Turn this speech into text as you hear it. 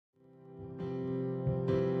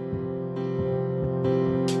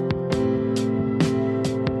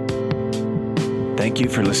Thank you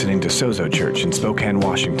for listening to Sozo Church in Spokane,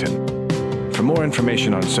 Washington. For more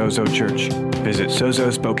information on Sozo Church, visit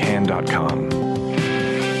sozospokane.com.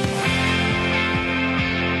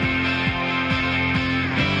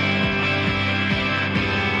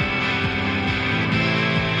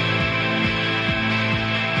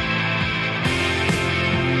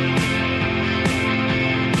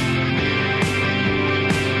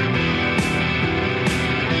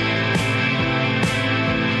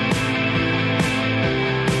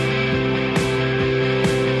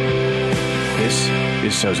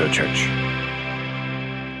 Sozo Church.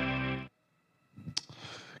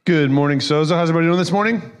 Good morning, Sozo. How's everybody doing this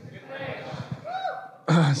morning?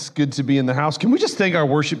 It's good to be in the house. Can we just thank our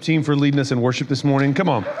worship team for leading us in worship this morning? Come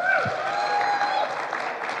on.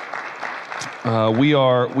 We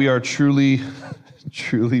are truly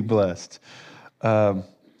blessed. I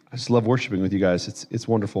just love worshiping with you guys. It's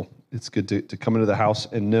wonderful. It's good to come into the house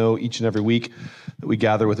and know each and every week that we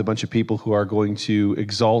gather with a bunch of people who are going to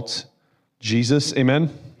exalt Jesus,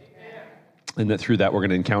 amen? And that through that, we're going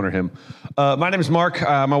to encounter him. My name is Mark.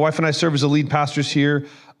 My wife and I serve as the lead pastors here.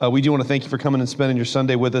 We do want to thank you for coming and spending your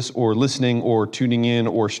Sunday with us, or listening, or tuning in,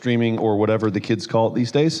 or streaming, or whatever the kids call it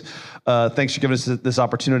these days. Thanks for giving us this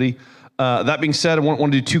opportunity. That being said, I want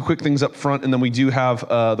to do two quick things up front, and then we do have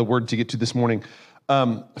the word to get to this morning.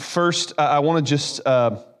 First, I want to just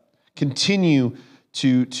continue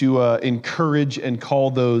to encourage and call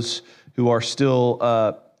those who are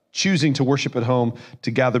still choosing to worship at home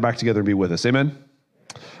to gather back together and be with us. Amen?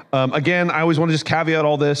 Again, I always want to just caveat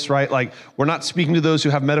all this, right? Like, we're not speaking to those who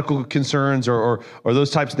have medical concerns or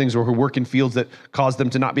those types of things, or who work in fields that cause them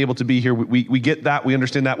to not be able to be here. We get that. We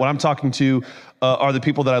understand that. What I'm talking to are the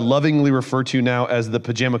people that I lovingly refer to now as the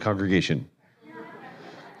pajama congregation.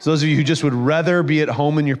 So those of you who just would rather be at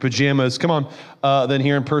home in your pajamas, come on, than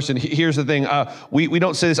here in person. Here's the thing. We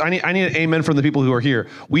don't say this. I need an amen from the people who are here.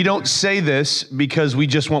 We don't say this because we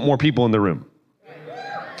just want more people in the room.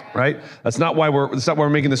 Right? That's not why we're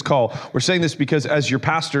making this call. We're saying this because as your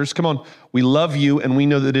pastors, come on, we love you, and we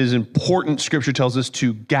know that it is important, Scripture tells us,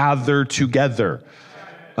 to gather together.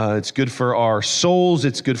 It's good for our souls.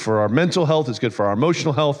 It's good for our mental health. It's good for our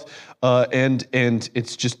emotional health. And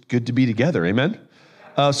it's just good to be together. Amen?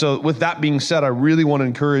 So with that being said, I really want to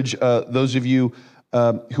encourage those of you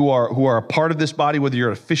who are a part of this body, whether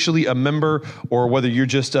you're officially a member or whether you're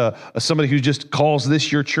just somebody who just calls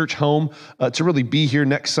this your church home, to really be here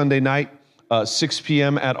next Sunday night, 6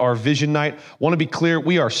 p.m. at our Vision Night. Want to be clear,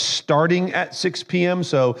 we are starting at 6 p.m.,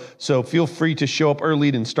 so feel free to show up early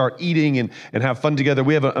and start eating and have fun together.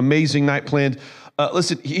 We have an amazing night planned.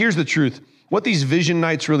 Listen, here's the truth. What these Vision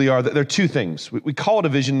Nights really are, they're two things. We call it a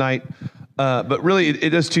Vision Night, but really it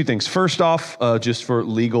does two things. First off, just for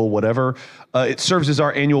legal whatever, it serves as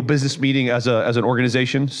our annual business meeting as an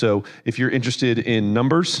organization. So if you're interested in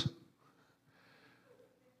numbers,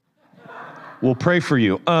 we'll pray for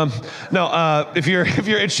you. If you're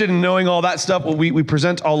interested in knowing all that stuff, well, we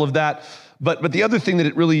present all of that. But the other thing that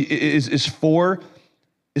it really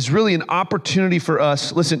is really an opportunity for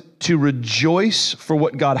us, listen, to rejoice for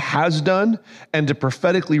what God has done and to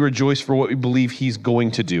prophetically rejoice for what we believe he's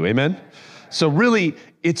going to do. Amen? So really,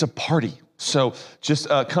 it's a party. So just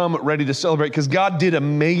come ready to celebrate, because God did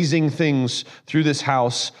amazing things through this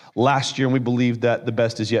house last year, and we believe that the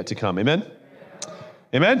best is yet to come. Amen?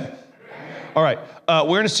 Amen? All right.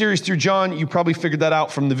 We're in a series through John. You probably figured that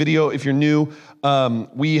out from the video. If you're new,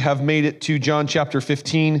 we have made it to John chapter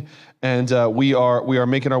 15, and we are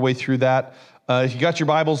making our way through that. If you got your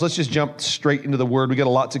Bibles, let's just jump straight into the Word. We got a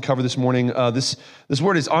lot to cover this morning. This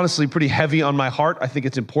Word is honestly pretty heavy on my heart. I think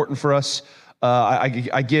it's important for us.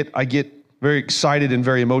 I get very excited and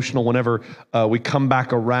very emotional whenever we come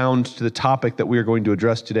back around to the topic that we are going to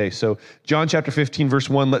address today. So John chapter 15, verse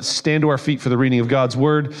 1, let's stand to our feet for the reading of God's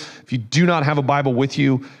Word. If you do not have a Bible with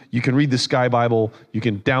you, you can read the Sky Bible. You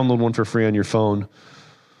can download one for free on your phone.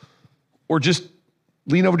 Or just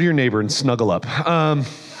lean over to your neighbor and snuggle up.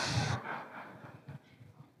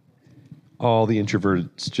 All the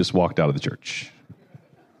introverts just walked out of the church.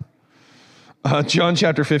 John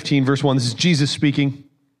chapter 15, verse 1, this is Jesus speaking.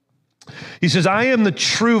 He says, I am the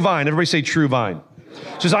true vine. Everybody say true vine.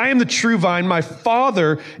 He says, I am the true vine. My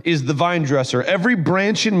Father is the vine dresser. Every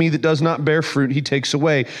branch in me that does not bear fruit, he takes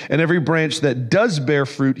away. And every branch that does bear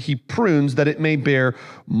fruit, he prunes that it may bear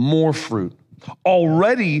more fruit.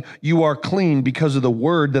 Already you are clean because of the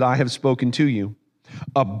word that I have spoken to you.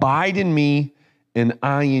 Abide in me and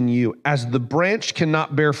I in you. As the branch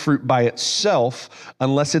cannot bear fruit by itself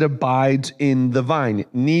unless it abides in the vine,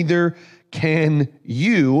 neither can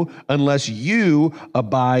you unless you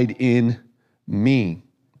abide in me.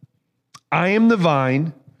 I am the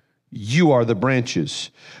vine, You are the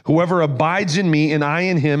branches. Whoever abides in me and I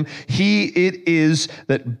in him, he it is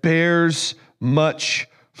that bears much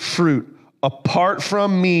fruit. Apart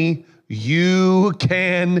from me, you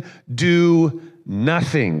can do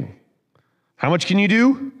nothing. How much can you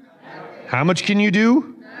do? How much can you do?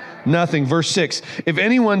 Nothing. Verse 6, if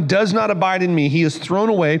anyone does not abide in me, he is thrown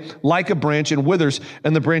away like a branch and withers,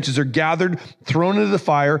 and the branches are gathered, thrown into the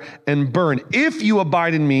fire, and burned. If you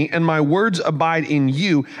abide in me, and my words abide in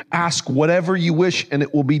you, ask whatever you wish, and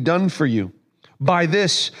it will be done for you. By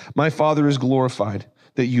this my Father is glorified,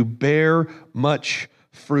 that you bear much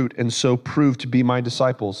fruit, and so prove to be my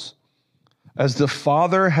disciples. As the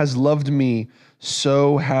Father has loved me,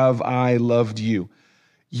 so have I loved you.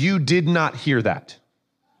 You did not hear that.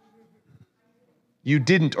 You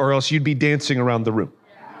didn't, or else you'd be dancing around the room.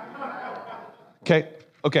 Okay.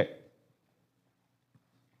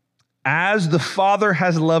 As the Father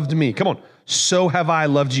has loved me, come on, so have I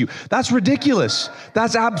loved you. That's ridiculous.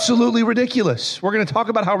 That's absolutely ridiculous. We're going to talk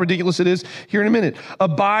about how ridiculous it is here in a minute.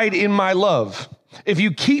 Abide in my love. If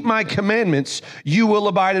you keep my commandments, you will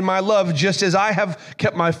abide in my love, just as I have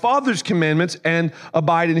kept my Father's commandments and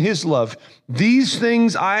abide in his love. These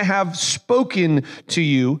things I have spoken to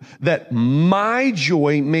you, that my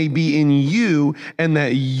joy may be in you and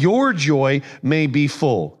that your joy may be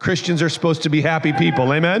full. Christians are supposed to be happy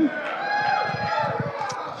people. Amen?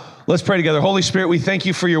 Let's pray together. Holy Spirit, we thank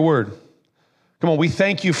you for your word. Come on, we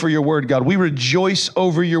thank you for your word, God. We rejoice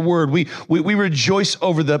over your word. We rejoice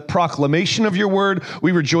over the proclamation of your word.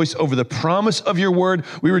 We rejoice over the promise of your word.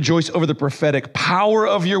 We rejoice over the prophetic power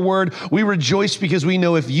of your word. We rejoice because we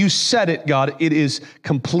know if you said it, God, it is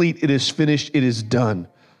complete, it is finished, it is done.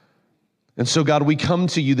 And so, God, we come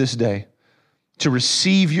to you this day to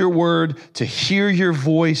receive your word, to hear your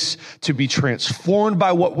voice, to be transformed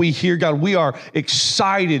by what we hear. God, we are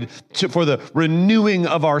excited for the renewing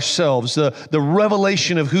of ourselves, the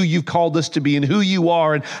revelation of who you've called us to be and who you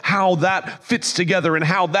are and how that fits together and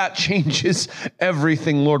how that changes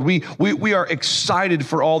everything, Lord. We are excited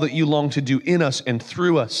for all that you long to do in us and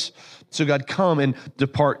through us. So God, come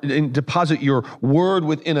and deposit your word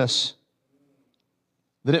within us,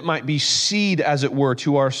 that it might be seed, as it were,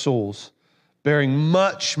 to our souls, bearing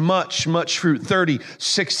much, much, much fruit, 30,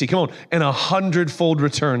 60, come on, and 100-fold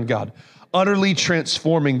return, God. Utterly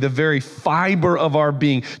transforming the very fiber of our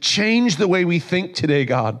being. Change the way we think today,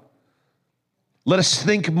 God. Let us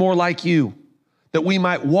think more like you, that we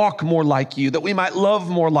might walk more like you, that we might love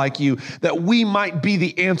more like you, that we might be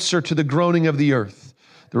the answer to the groaning of the earth,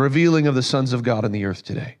 the revealing of the sons of God in the earth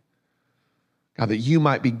today. God, that you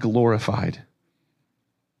might be glorified.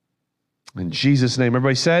 In Jesus' name,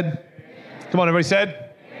 everybody said? Come on, everybody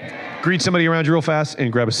said? Amen. Greet somebody around you real fast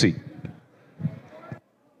and grab a seat.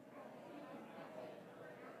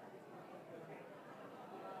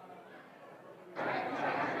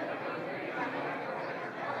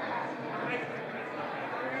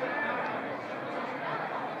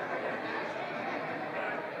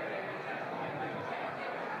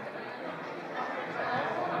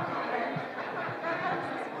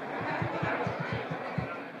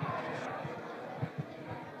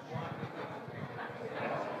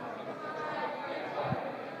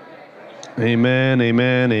 Amen,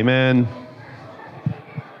 amen, amen.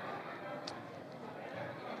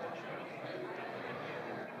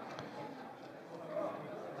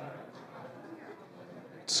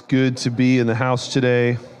 It's good to be in the house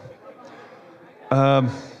today. I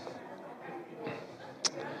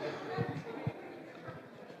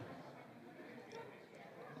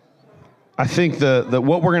think that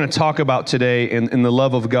what we're going to talk about today in the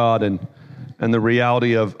love of God and the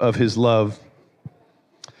reality of his love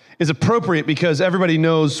is appropriate because everybody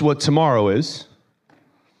knows what tomorrow is.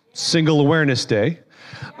 Single Awareness Day.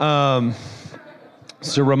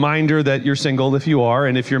 It's a reminder that you're single if you are,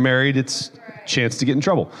 and if you're married, it's a chance to get in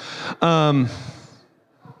trouble. So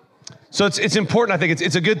it's important, I think.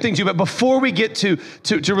 It's a good thing too. But before we get to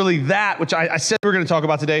really that, which I said we're going to talk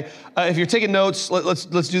about today, if you're taking notes, let's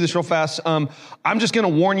do this real fast. I'm just going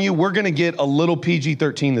to warn you, we're going to get a little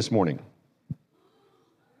PG-13 this morning.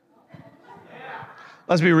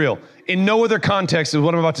 Let's be real. In no other context is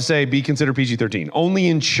what I'm about to say be considered PG-13. Only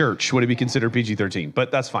in church would it be considered PG-13,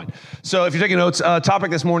 but that's fine. So if you're taking notes,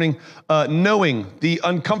 topic this morning, knowing the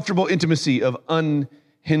uncomfortable intimacy of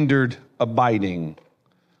unhindered abiding.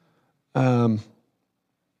 I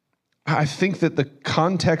think that the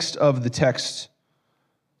context of the text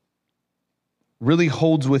really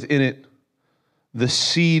holds within it the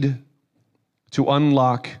seed to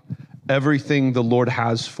unlock everything the Lord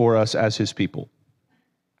has for us as his people.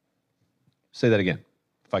 Say that again,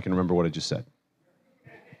 if I can remember what I just said.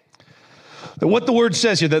 what the word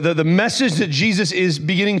says here, the message that Jesus is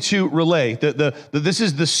beginning to relay, this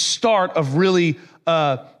is the start of really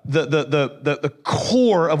the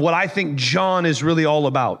core of what I think John is really all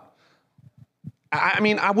about. I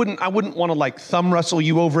mean, I wouldn't want to like thumb wrestle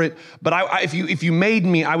you over it, but if you made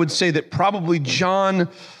me, I would say that probably John,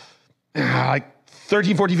 like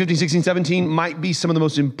 13, 14, 15, 16, 17 might be some of the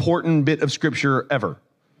most important bit of scripture ever.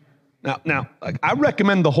 Now, like, I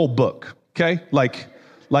recommend the whole book, okay? Like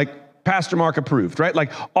Pastor Mark approved, right?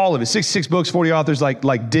 Like all of it, 66 books, 40 authors,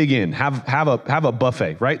 like dig in, have a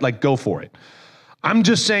buffet, right? Like go for it. I'm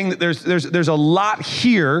just saying that there's a lot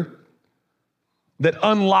here that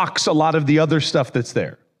unlocks a lot of the other stuff that's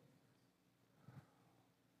there.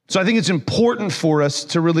 So I think it's important for us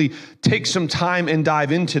to really take some time and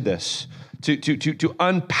dive into this, to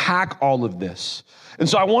unpack all of this. And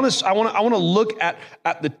so I want to look at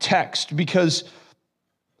the text, because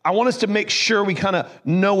I want us to make sure we kind of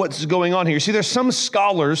know what's going on here. See, there's some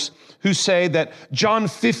scholars who say that John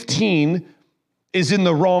 15 is in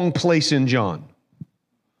the wrong place in John.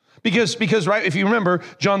 Because, right, if you remember,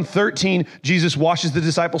 John 13, Jesus washes the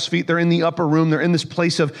disciples' feet. They're in the upper room. They're in this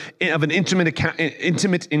place of an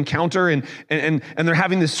intimate encounter, and they're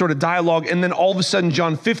having this sort of dialogue. And then all of a sudden,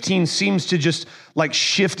 John 15 seems to just like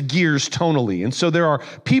shift gears tonally. And so there are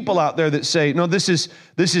people out there that say, no, this is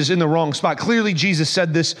in the wrong spot. Clearly, Jesus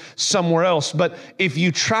said this somewhere else. But if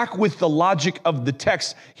you track with the logic of the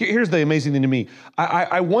text, here's the amazing thing to me.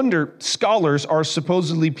 I wonder, scholars are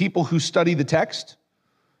supposedly people who study the text.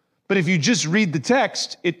 But if you just read the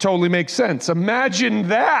text, it totally makes sense. Imagine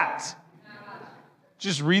that.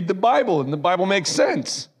 Just read the Bible and the Bible makes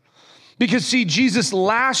sense. Because see, Jesus'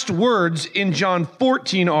 last words in John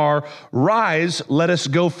 14 are, "Rise, let us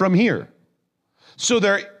go from here." So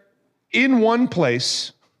they're in one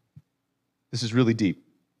place. This is really deep.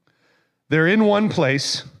 They're in one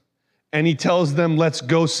place, and he tells them, let's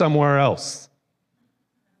go somewhere else.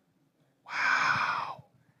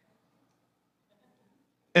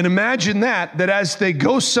 And imagine that as they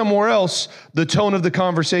go somewhere else, the tone of the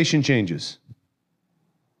conversation changes.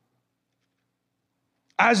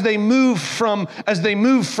 As they move from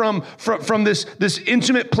this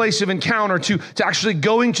intimate place of encounter to actually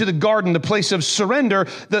going to the garden, the place of surrender,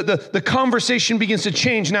 the conversation begins to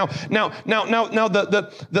change. Now the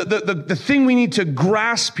thing we need to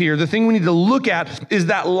grasp here, the thing we need to look at is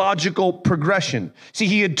that logical progression. See,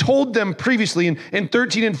 he had told them previously in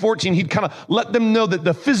 13 and 14, he'd kind of let them know that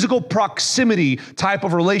the physical proximity type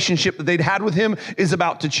of relationship that they'd had with him is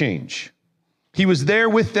about to change. He was there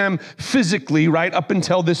with them physically, right, up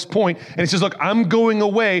until this point. And he says, look, I'm going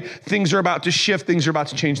away. Things are about to shift. Things are about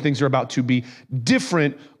to change. Things are about to be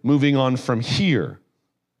different moving on from here.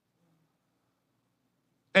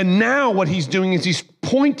 And now what he's doing is he's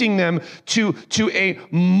pointing them to a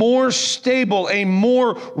more stable, a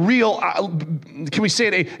more real, can we say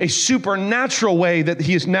it, a supernatural way that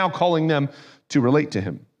he is now calling them to relate to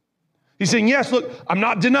him. He's saying, yes, look, I'm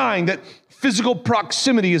not denying that physical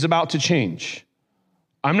proximity is about to change.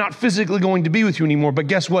 I'm not physically going to be with you anymore, but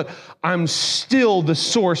guess what? I'm still the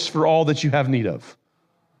source for all that you have need of.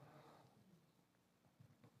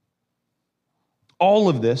 All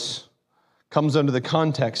of this comes under the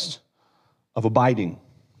context of abiding.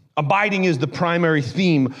 Abiding is the primary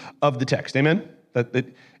theme of the text. Amen?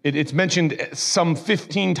 It's mentioned some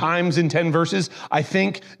 15 times in 10 verses. I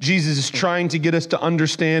think Jesus is trying to get us to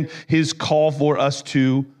understand his call for us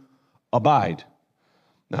to abide.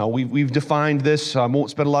 Now, we've defined this. I won't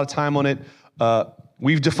spend a lot of time on it.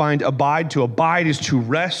 We've defined abide. To abide is to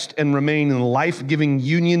rest and remain in life-giving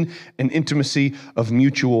union and intimacy of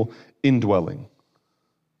mutual indwelling.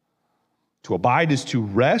 To abide is to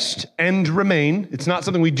rest and remain. It's not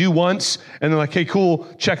something we do once and then like, hey, cool,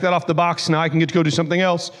 check that off the box. Now I can get to go do something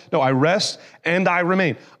else. No, I rest and I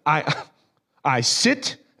remain. I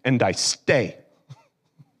sit and I stay.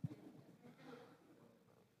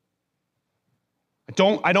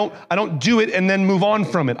 I don't do it and then move on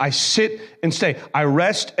from it. I sit and stay. I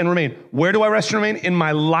rest and remain. Where do I rest and remain? In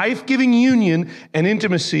my life-giving union and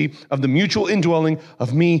intimacy of the mutual indwelling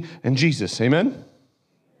of me and Jesus. Amen?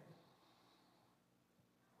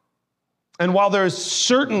 And while there is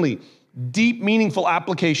certainly deep, meaningful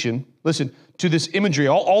application, listen, to this imagery,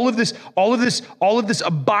 all of this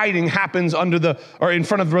abiding happens in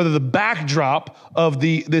front of the backdrop of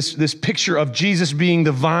this picture of Jesus being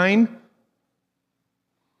the vine.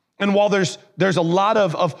 And while there's a lot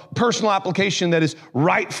of personal application that is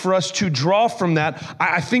right for us to draw from that,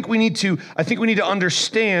 I think we need to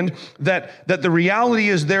understand that the reality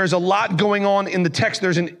is there's a lot going on in the text.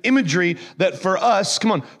 There's an imagery that for us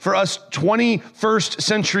 21st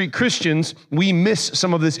century Christians, we miss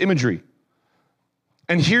some of this imagery.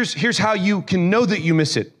 And here's how you can know that you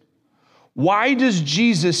miss it. Why does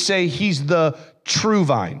Jesus say he's the true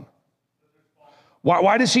vine?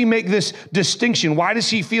 Why does he make this distinction? Why does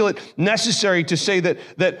he feel it necessary to say that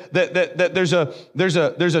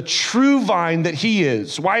there's a true vine that he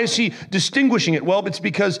is? Why is he distinguishing it? Well, it's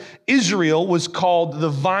because Israel was called the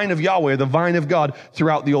vine of Yahweh, the vine of God,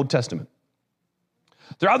 throughout the Old Testament.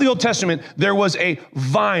 Throughout the Old Testament, there was a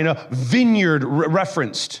vine, a vineyard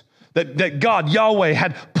referenced. That God, Yahweh,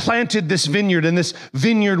 had planted this vineyard, and this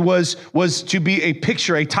vineyard was to be a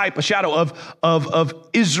picture, a type, a shadow of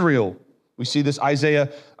Israel. We see this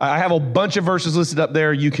Isaiah. I have a bunch of verses listed up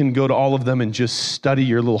there. You can go to all of them and just study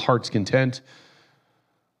your little heart's content.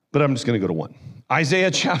 But I'm just going to go to one. Isaiah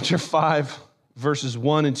chapter 5, verses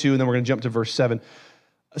 1 and 2, and then we're going to jump to verse 7.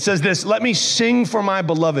 It says this, "Let me sing for my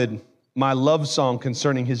beloved my love song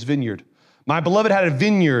concerning his vineyard. My beloved had a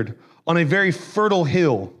vineyard on a very fertile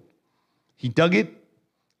hill. He dug it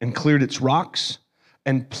and cleared its rocks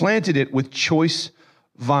and planted it with choice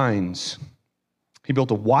vines. He built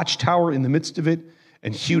a watchtower in the midst of it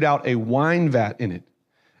and hewed out a wine vat in it.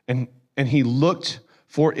 And he looked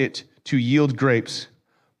for it to yield grapes,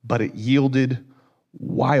 but it yielded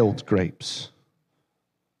wild grapes."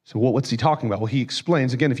 So what's he talking about? Well, he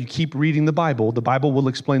explains, again, if you keep reading the Bible will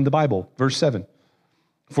explain the Bible. Verse 7,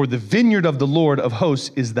 "For the vineyard of the Lord of hosts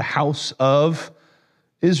is the house of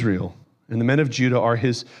Israel, and the men of Judah are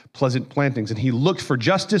his pleasant plantings. And he looked for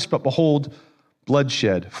justice, but behold,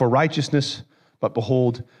 bloodshed, for righteousness, but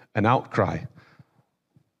behold, an outcry."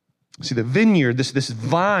 See, the vineyard, this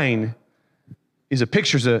vine, is a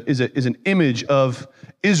picture, is an image of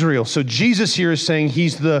Israel. So Jesus here is saying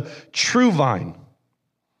he's the true vine.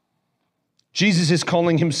 Jesus is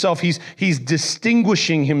calling himself, he's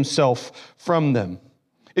distinguishing himself from them.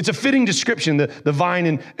 It's a fitting description, the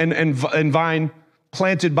vine and vine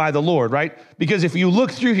planted by the Lord, right? Because if you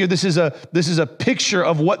look through here, this is a picture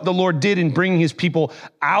of what the Lord did in bringing his people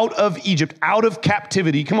out of Egypt, out of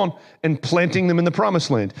captivity, and planting them in the promised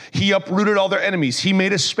land. He uprooted all their enemies. He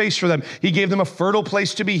made a space for them. He gave them a fertile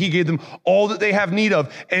place to be. He gave them all that they have need of.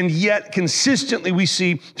 And yet consistently we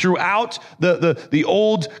see throughout the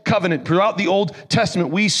old covenant, throughout the Old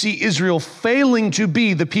Testament, we see Israel failing to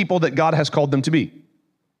be the people that God has called them to be.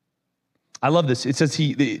 I love this. It says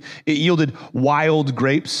it yielded wild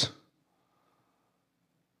grapes.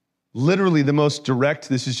 Literally the most direct,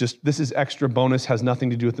 this is extra bonus, has nothing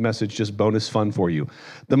to do with the message, just bonus fun for you.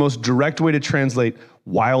 The most direct way to translate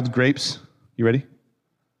wild grapes, you ready?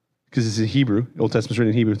 Because it's in Hebrew, Old Testament's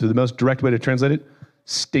written in Hebrew. So the most direct way to translate it,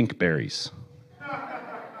 stink berries.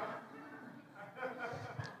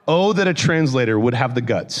 Oh, that a translator would have the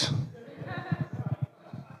guts.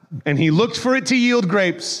 And he looked for it to yield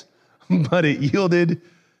grapes, but it yielded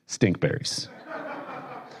stinkberries.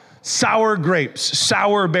 Sour grapes,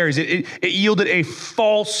 sour berries. It yielded a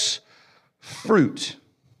false fruit.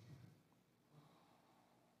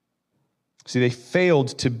 See, they failed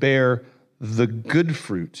to bear the good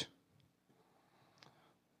fruit.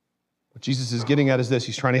 What Jesus is getting at is this.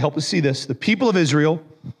 He's trying to help us see this. The people of Israel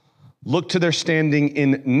look to their standing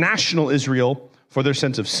in national Israel for their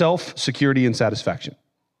sense of self, security, and satisfaction.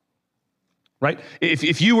 Right?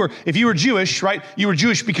 If you were Jewish, right? You were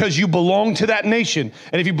Jewish because you belonged to that nation.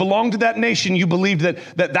 And if you belonged to that nation, you believed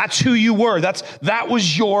that's who you were. That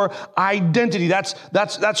was your identity.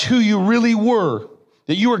 That's who you really were.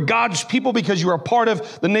 That you were God's people because you were a part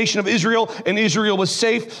of the nation of Israel, and Israel was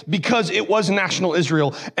safe because it was national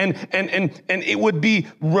Israel. And it would be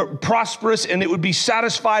prosperous, and it would be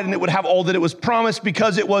satisfied, and it would have all that it was promised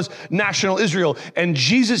because it was national Israel. And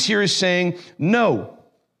Jesus here is saying, no.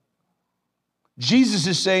 Jesus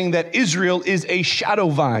is saying that Israel is a shadow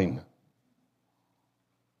vine,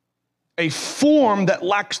 a form that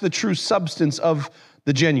lacks the true substance of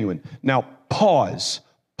the genuine. Now, pause.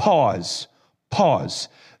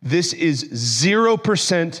 This is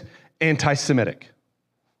 0% anti-Semitic.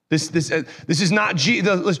 This is not,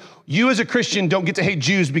 you as a Christian don't get to hate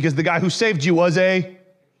Jews because the guy who saved you was a Jew.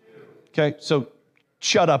 Okay, so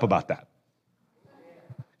shut up about that.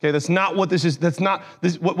 Okay, that's not what this is. That's not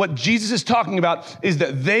this. What Jesus is talking about is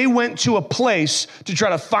that they went to a place to try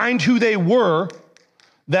to find who they were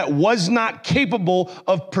that was not capable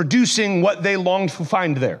of producing what they longed to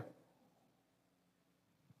find there.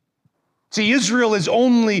 See, Israel is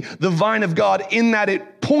only the vine of God in that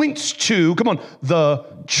it points to, the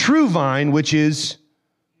true vine, which is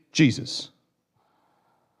Jesus.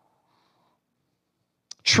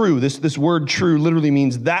 True, this word true literally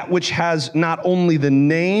means that which has not only the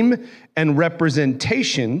name and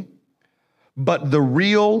representation, but the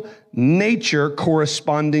real nature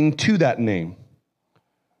corresponding to that name.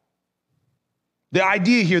 The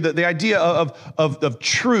idea here, that the idea of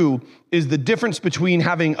true is the difference between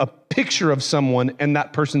having a picture of someone and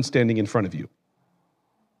that person standing in front of you.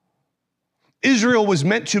 Israel was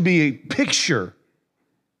meant to be a picture.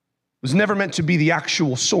 It was never meant to be the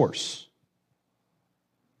actual source.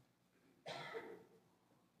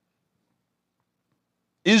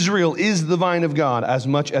 Israel is the vine of God as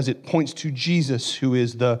much as it points to Jesus, who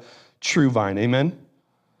is the true vine. Amen?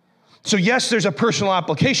 So yes, there's a personal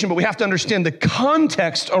application, but we have to understand the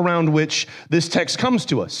context around which this text comes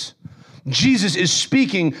to us. Jesus is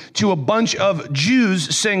speaking to a bunch of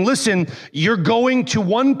Jews saying, listen, you're going to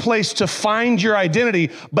one place to find your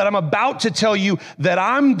identity, but I'm about to tell you that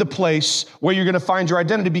I'm the place where you're going to find your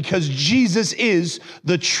identity because Jesus is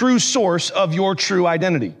the true source of your true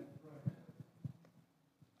identity.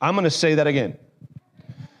 I'm going to say that again.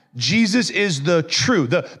 Jesus is the true,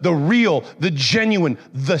 the real, the genuine,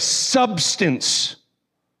 the substance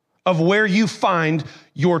of where you find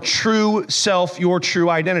your true self, your true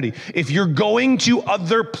identity. If you're going to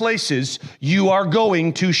other places, you are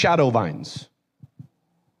going to shadow vines.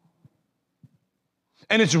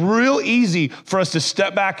 And it's real easy for us to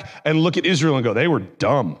step back and look at Israel and go, they were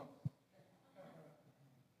dumb.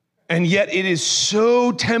 And yet it is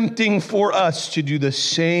so tempting for us to do the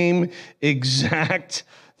same exact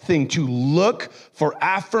thing, to look for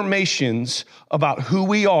affirmations about who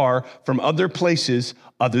we are from other places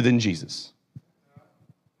other than Jesus.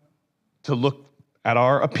 To look at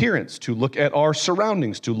our appearance, to look at our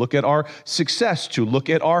surroundings, to look at our success, to look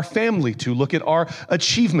at our family, to look at our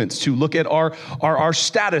achievements, to look at our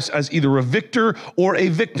status as either a victor or a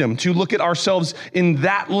victim, to look at ourselves in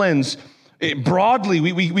that lens. Broadly,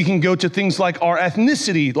 we can go to things like our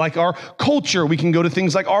ethnicity, like our culture. We can go to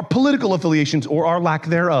things like our political affiliations or our lack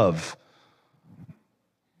thereof.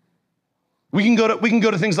 We can go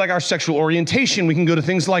to things like our sexual orientation. We can go to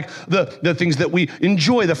things like the things that we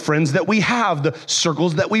enjoy, the friends that we have, the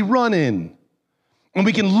circles that we run in. And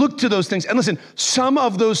we can look to those things. And listen, some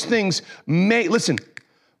of those things may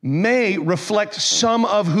reflect some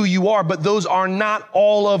of who you are, but those are not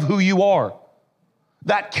all of who you are.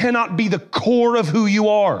 That cannot be the core of who you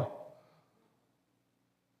are.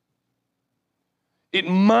 It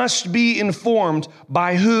must be informed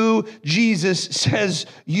by who Jesus says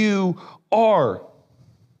you are.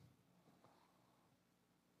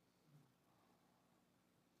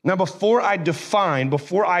 Now, before I define,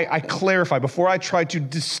 before I clarify, before I try to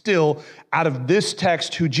distill out of this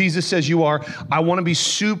text who Jesus says you are, I want to be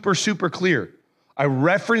super, super clear. I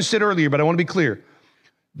referenced it earlier, but I want to be clear.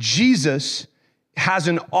 Jesus has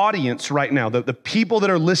an audience right now. The people that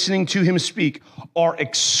are listening to him speak are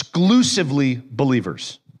exclusively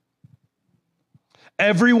believers.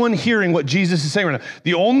 Everyone hearing what Jesus is saying right now,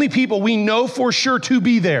 the only people we know for sure to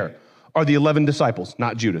be there are the 11 disciples,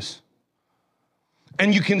 not Judas.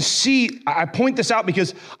 And you can see, I point this out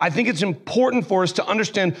because I think it's important for us to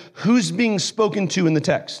understand who's being spoken to in the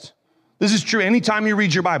text. This is true anytime you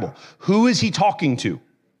read your Bible. Who is he talking to?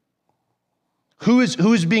 Who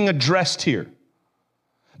is being addressed here?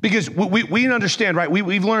 Because we understand, right?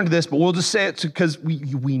 We've learned this, but we'll just say it because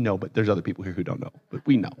we know, but there's other people here who don't know, but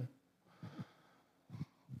we know.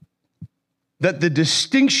 That the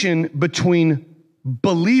distinction between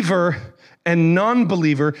believer and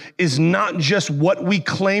non-believer is not just what we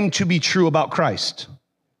claim to be true about Christ.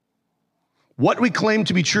 What we claim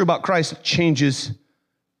to be true about Christ changes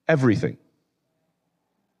everything.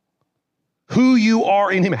 Who you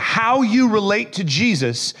are in him, how you relate to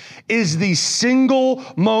Jesus is the single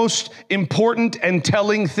most important and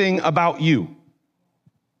telling thing about you.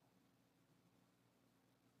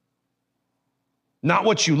 Not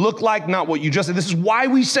what you look like, not what you just said. This is why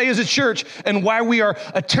we say as a church and why we are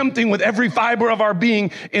attempting with every fiber of our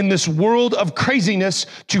being in this world of craziness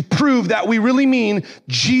to prove that we really mean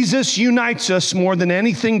Jesus unites us more than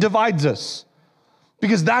anything divides us.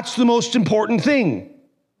 Because that's the most important thing.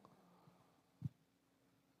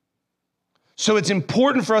 So it's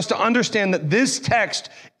important for us to understand that this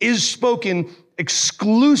text is spoken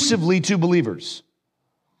exclusively to believers.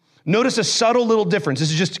 Notice a subtle little difference.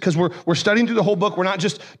 This is just because we're studying through the whole book. We're not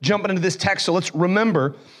just jumping into this text. So let's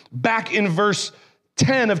remember back in verse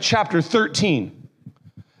 10 of chapter 13.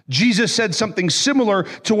 Jesus said something similar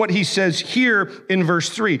to what he says here in verse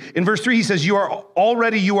 3. In verse 3, he says, you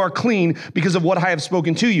are clean because of what I have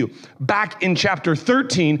spoken to you. Back in chapter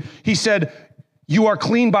 13, he said, you are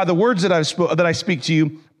clean by the words that I speak to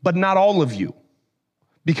you, but not all of you.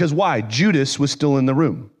 Because why? Judas was still in the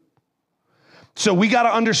room. So we got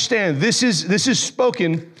to understand this is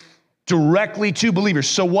spoken directly to believers.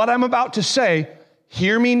 So what I'm about to say,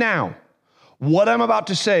 hear me now. What I'm about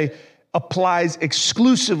to say applies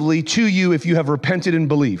exclusively to you if you have repented and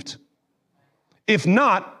believed. If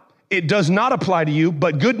not, it does not apply to you,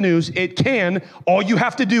 but good news, it can. All you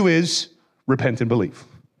have to do is repent and believe.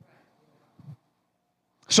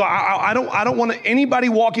 So I don't want anybody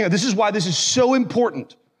walking out. This is why this is so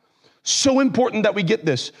important. So important that we get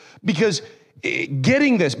this, because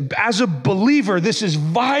getting this as a believer, this is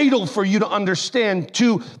vital for you to understand,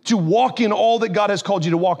 to walk in all that God has called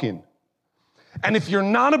you to walk in. And if you're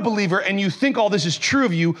not a believer and you think all this is true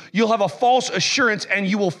of you, you'll have a false assurance and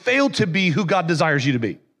you will fail to be who God desires you to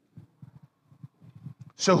be.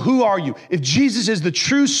 So who are you? If Jesus is the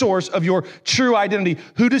true source of your true identity,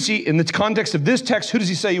 who does he, in the context of this text, who does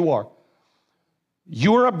he say you are?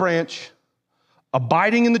 You are a branch,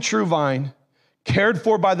 abiding in the true vine, cared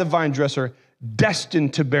for by the vine dresser,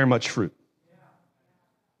 destined to bear much fruit.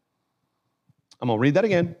 I'm going to read that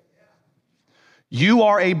again. You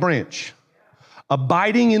are a branch,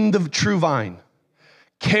 abiding in the true vine,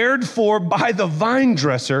 cared for by the vine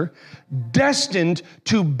dresser, destined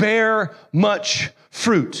to bear much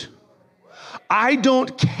fruit. I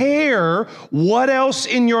don't care what else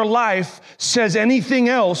in your life says anything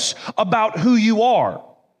else about who you are,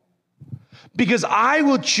 because I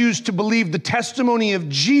will choose to believe the testimony of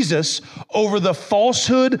Jesus over the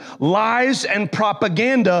falsehood, lies, and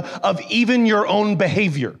propaganda of even your own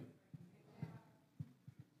behavior.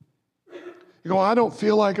 You go, I don't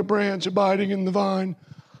feel like a branch abiding in the vine.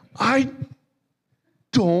 I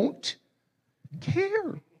don't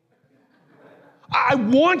care. I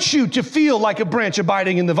want you to feel like a branch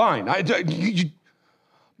abiding in the vine.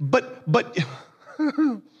 But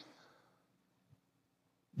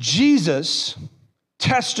Jesus'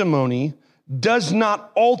 testimony does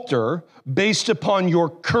not alter based upon your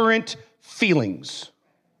current feelings.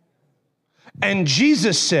 And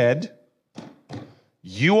Jesus said,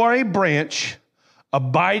 you are a branch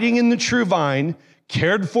abiding in the true vine,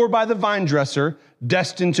 cared for by the vine dresser,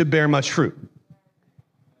 destined to bear much fruit.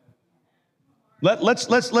 Let's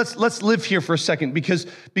live here for a second, because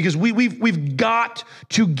we've got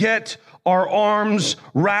to get our arms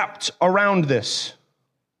wrapped around this.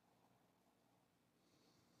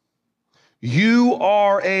 You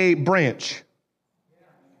are a branch.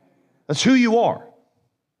 That's who you are.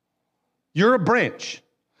 You're a branch.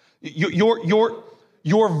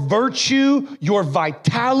 Your virtue, your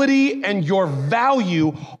vitality, and your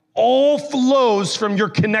value all flows from your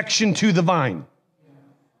connection to the vine.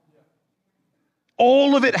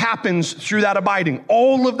 All of it happens through that abiding.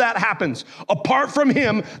 All of that happens. Apart from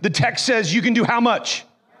him, the text says you can do how much?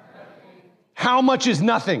 How much is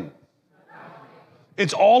nothing?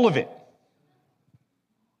 It's all of it.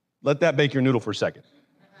 Let that bake your noodle for a second.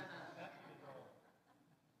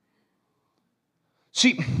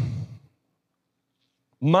 See,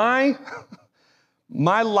 my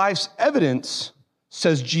life's evidence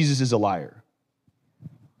says Jesus is a liar.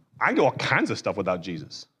 I can do all kinds of stuff without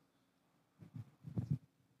Jesus.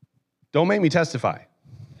 Don't make me testify.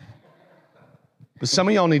 But some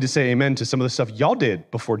of y'all need to say amen to some of the stuff y'all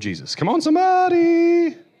did before Jesus. Come on,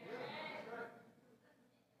 somebody.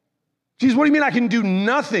 Jesus, what do you mean I can do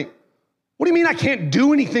nothing? What do you mean I can't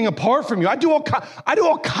do anything apart from you? I do all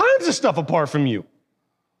kinds of stuff apart from you.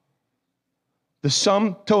 The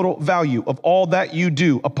sum total value of all that you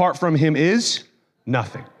do apart from him is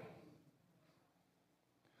nothing.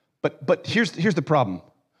 But here's the problem.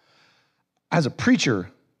 As a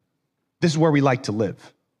preacher, this is where we like to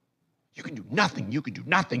live. You can do nothing, you can do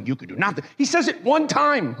nothing, you can do nothing. He says it one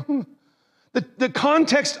time. The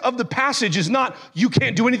context of the passage is not, you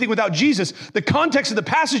can't do anything without Jesus. The context of the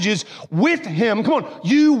passage is, with him, come on,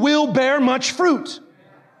 you will bear much fruit.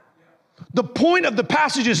 The point of the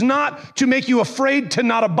passage is not to make you afraid to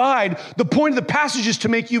not abide. The point of the passage is to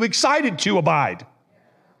make you excited to abide.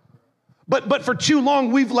 But for too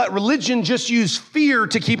long, we've let religion just use fear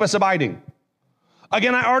to keep us abiding.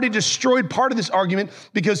 Again, I already destroyed part of this argument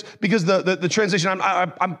because the translation,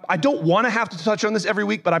 I don't want to have to touch on this every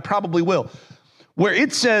week, but I probably will. Where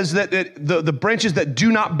it says that the branches that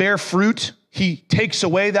do not bear fruit, he takes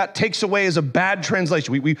away, that takes away is a bad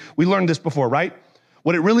translation. We learned this before, right?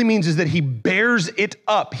 What it really means is that he bears it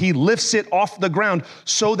up. He lifts it off the ground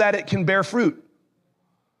so that it can bear fruit.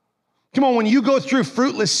 Come on, when you go through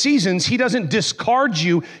fruitless seasons, he doesn't discard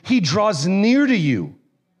you. He draws near to you.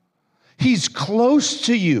 He's close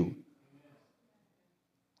to you.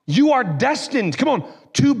 You are destined, come on,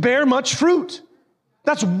 to bear much fruit.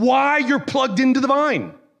 That's why you're plugged into the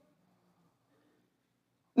vine.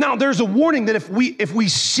 Now, there's a warning that if we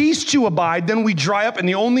cease to abide, then we dry up, and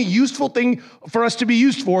the only useful thing for us to be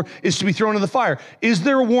used for is to be thrown into the fire. Is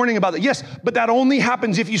there a warning about that? Yes, but that only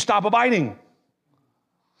happens if you stop abiding.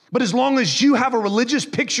 But as long as you have a religious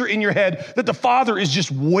picture in your head that the Father is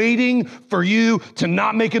just waiting for you to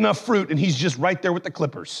not make enough fruit and he's just right there with the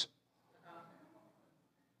clippers.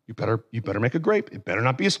 You better make a grape. It better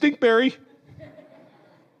not be a stinkberry.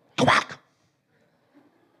 Quack.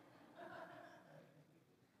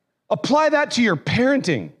 Apply that to your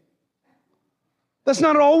parenting. That's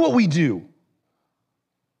not at all what we do.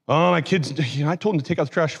 Oh, my kids, I told him to take out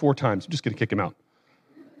the trash 4 times. I'm just going to kick him out.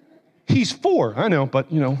 He's 4, I know,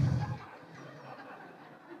 but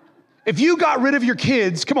If you got rid of your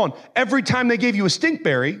kids, come on, every time they gave you a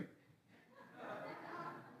stinkberry,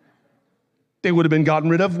 they would have been gotten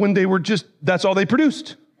rid of when they were that's all they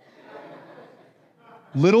produced.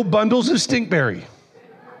 Little bundles of stinkberry.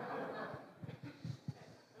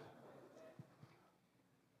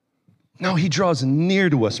 No, he draws near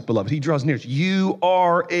to us, beloved. He draws near. You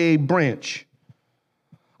are a branch.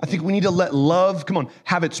 I think we need to let love,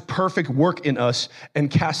 have its perfect work in us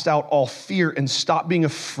and cast out all fear and stop being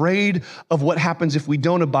afraid of what happens if we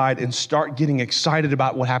don't abide and start getting excited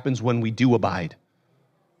about what happens when we do abide.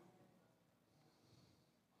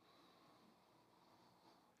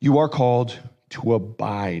 You are called to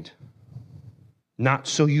abide, not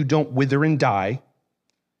so you don't wither and die,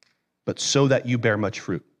 but so that you bear much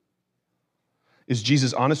fruit. Is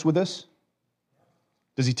Jesus honest with us?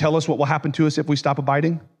 Does he tell us what will happen to us if we stop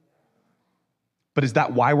abiding? But is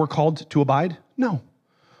that why we're called to abide? No.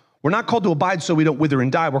 We're not called to abide so we don't wither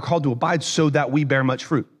and die. We're called to abide so that we bear much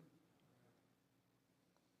fruit.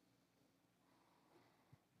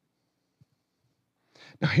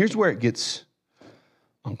 Now, here's where it gets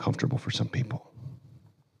uncomfortable for some people.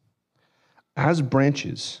 As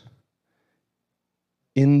branches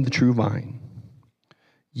in the true vine,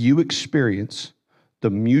 you experience the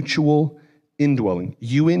mutual indwelling.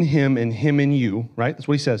 You in him and him in you, right? That's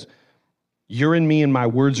what he says. You're in me and my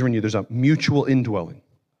words are in you. There's a mutual indwelling.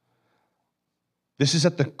 This is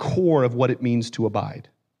at the core of what it means to abide.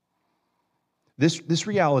 This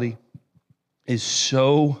reality is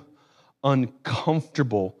so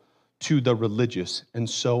uncomfortable to the religious and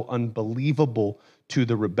so unbelievable to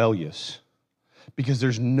the rebellious because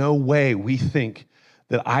there's no way we think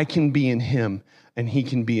that I can be in him and he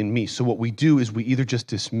can be in me. So what we do is we either just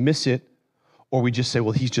dismiss it or we just say,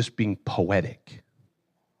 well, he's just being poetic.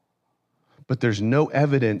 But there's no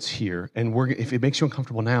evidence here, and if it makes you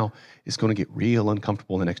uncomfortable now, it's going to get real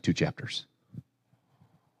uncomfortable in the next 2 chapters.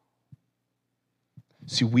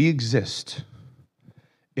 See, we exist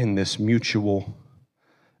in this mutual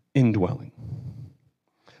indwelling.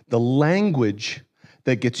 The language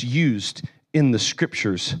that gets used in the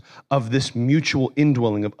scriptures of this mutual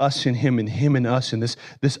indwelling of us in him and him in us and this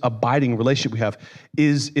abiding relationship we have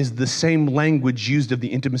is the same language used of the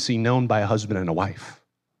intimacy known by a husband and a wife.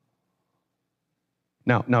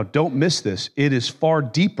 Now, don't miss this. It is far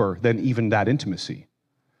deeper than even that intimacy.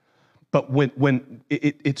 But when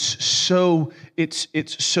it's so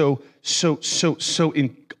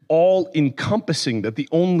all encompassing that the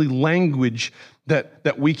only language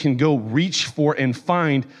that we can go reach for and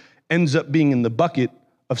find ends up being in the bucket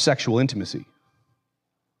of sexual intimacy.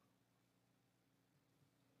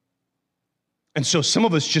 And so some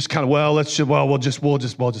of us just kind of, we'll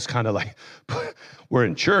just kind of like, we're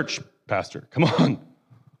in church, Pastor. Come on.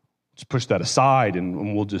 Let's push that aside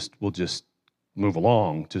and we'll just move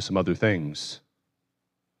along to some other things.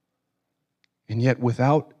 And yet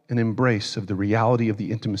without an embrace of the reality of the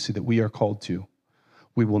intimacy that we are called to,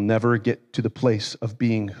 we will never get to the place of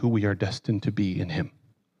being who we are destined to be in him.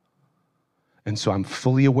 And so I'm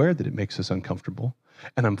fully aware that it makes us uncomfortable.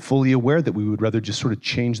 And I'm fully aware that we would rather just sort of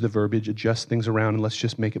change the verbiage, adjust things around, and let's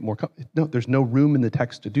just make it more comfortable. No, there's no room in the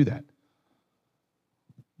text to do that.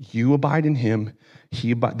 You abide in him.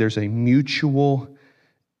 There's a mutual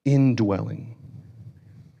indwelling.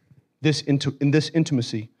 This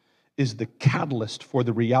intimacy is the catalyst for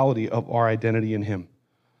the reality of our identity in him.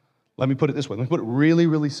 Let me put it this way. Let me put it really,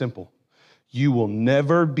 really simple. You will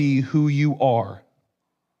never be who you are.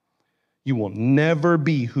 You will never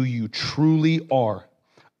be who you truly are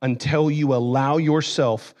until you allow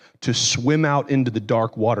yourself to swim out into the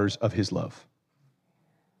dark waters of his love.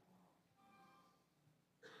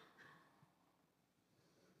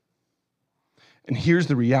 And here's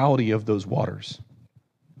the reality of those waters.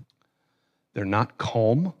 They're not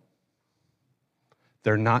calm.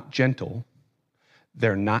 They're not gentle.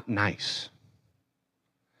 They're not nice.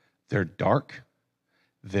 They're dark.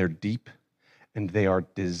 They're deep. And they are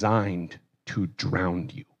designed to drown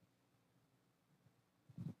you.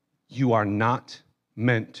 You are not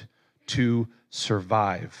meant to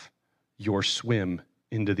survive your swim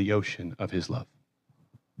into the ocean of his love.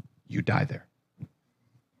 You die there.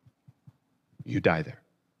 You die there.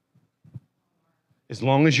 As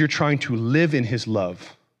long as you're trying to live in his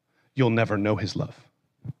love, you'll never know his love.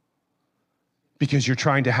 Because you're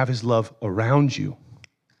trying to have his love around you.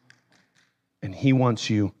 And he wants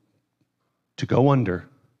you to go under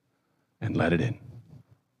and let it in.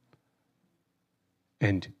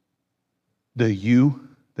 And the you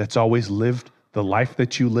that's always lived the life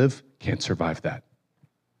that you live can't survive that.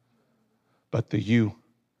 But the you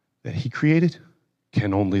that he created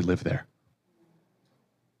can only live there.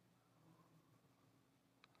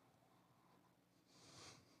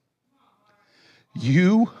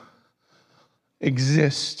 You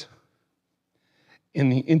exist in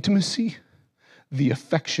the intimacy, the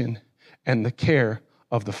affection, and the care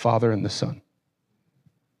of the Father and the Son.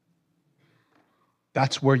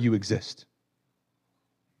 That's where you exist.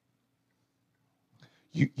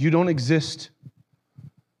 You don't exist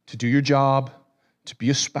to do your job, to be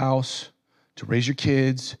a spouse, to raise your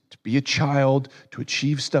kids, to be a child, to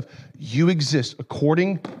achieve stuff. You exist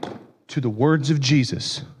according to the words of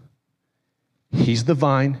Jesus. He's the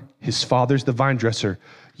vine, his Father's the vine dresser.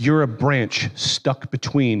 You're a branch stuck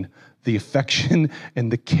between the affection and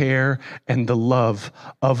the care and the love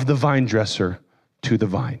of the vine dresser to the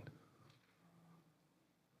vine.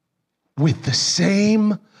 With the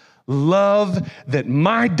same love that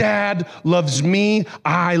my dad loves me,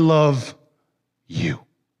 I love you.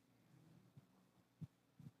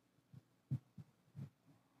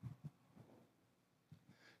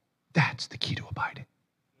 That's the key to abiding.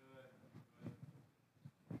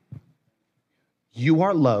 You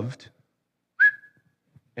are loved,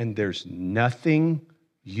 and there's nothing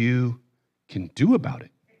you can do about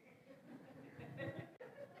it.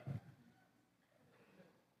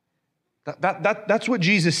 That's what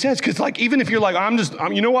Jesus says. Because even if you're like,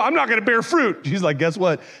 you know what, I'm not going to bear fruit. He's like, guess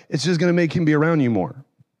what? It's just going to make him be around you more.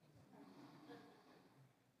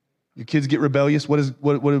 Your kids get rebellious. What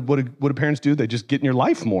do parents do? They just get in your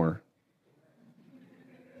life more.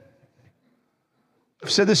 I've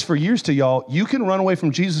said this for years to y'all. You can run away from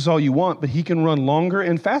Jesus all you want, but he can run longer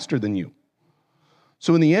and faster than you.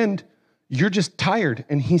 So in the end, you're just tired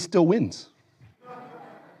and he still wins.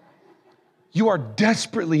 You are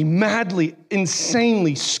desperately, madly,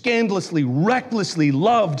 insanely, scandalously, recklessly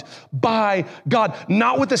loved by God.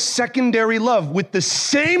 Not with a secondary love, with the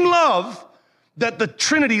same love that the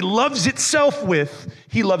Trinity loves itself with,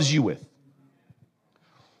 he loves you with.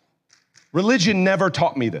 Religion never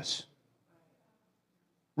taught me this.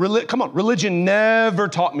 Religion never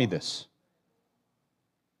taught me this.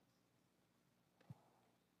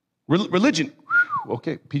 Religion,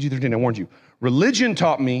 okay, PG-13, I warned you. Religion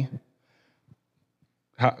taught me,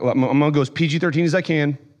 I'm going to go as PG-13 as I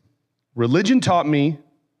can. Religion taught me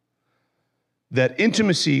that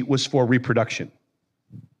intimacy was for reproduction.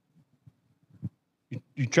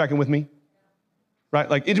 You tracking with me? Right?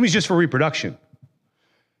 Like intimacy is just for reproduction.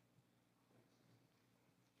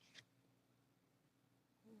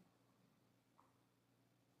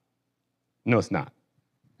 No, it's not.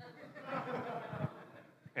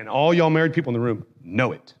 And all y'all married people in the room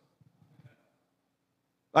know it.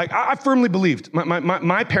 Like, I firmly believed.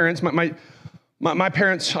 My parents, my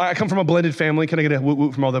parents, I come from a blended family. Can I get a whoop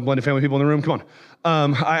whoop from all the blended family people in the room? Come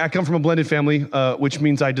on. I come from a blended family, which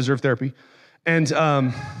means I deserve therapy. And,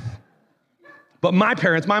 but my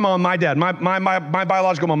parents, my mom, my dad, my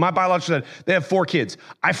biological mom, my biological dad, they have 4 kids.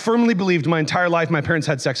 I firmly believed my entire life my parents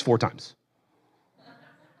had sex 4 times.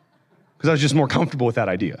 Because I was just more comfortable with that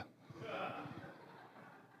idea.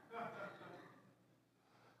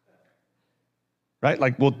 Right?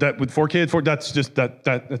 Like, well, that with 4 kids,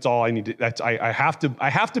 that's all I need to, I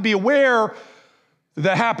have to be aware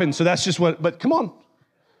that happens. So that's just what, but come on.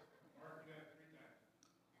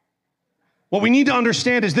 What we need to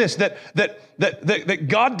understand is this, that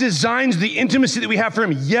God designs the intimacy that we have for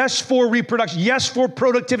him. Yes, for reproduction. Yes, for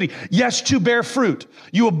productivity. Yes, to bear fruit.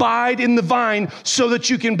 You abide in the vine so that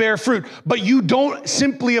you can bear fruit. But you don't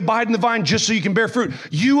simply abide in the vine just so you can bear fruit.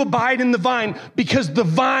 You abide in the vine because the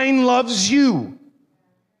vine loves you.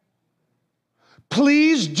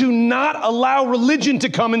 Please do not allow religion to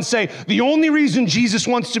come and say, the only reason Jesus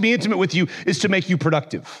wants to be intimate with you is to make you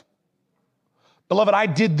productive. Beloved, I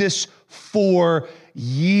did this for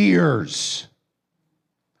years.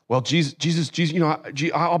 Well, Jesus, you know,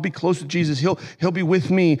 I'll be close to Jesus. He'll be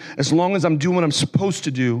with me as long as I'm doing what I'm supposed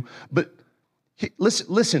to do. But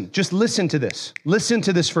listen, just listen to this. Listen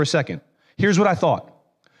to this for a second. Here's what I thought.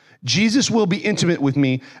 Jesus will be intimate with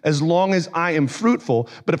me as long as I am fruitful,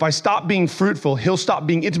 but if I stop being fruitful, he'll stop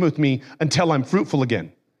being intimate with me until I'm fruitful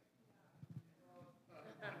again.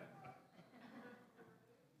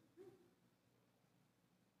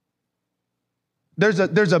 There's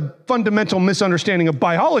a fundamental misunderstanding of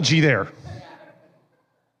biology there.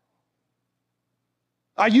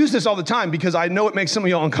 I use this all the time because I know it makes some of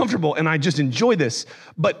y'all uncomfortable, and I just enjoy this.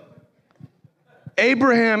 But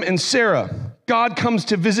Abraham and Sarah, God comes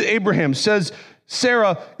to visit Abraham, says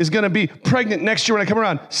Sarah is going to be pregnant next year when I come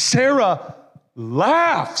around. Sarah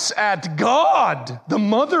laughs at God, the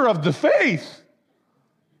mother of the faith.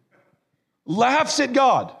 Laughs at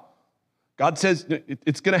God. God says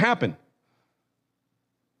it's going to happen.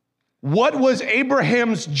 What was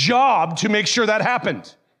Abraham's job to make sure that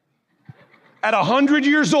happened? At 100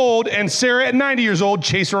 years old and Sarah at 90 years old,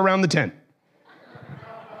 chase her around the tent.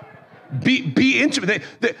 Be intimate.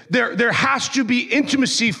 There has to be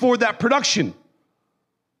intimacy for that production.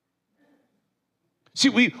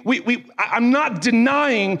 See, I'm not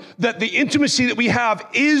denying that the intimacy that we have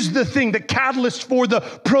is the thing, the catalyst for the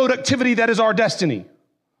productivity that is our destiny.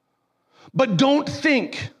 But don't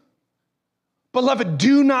think, beloved,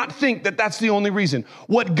 do not think that that's the only reason.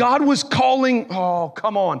 What God was calling,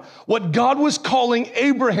 what God was calling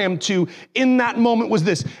Abraham to in that moment was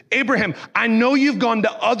this. Abraham, I know you've gone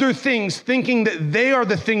to other things thinking that they are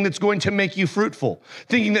the thing that's going to make you fruitful,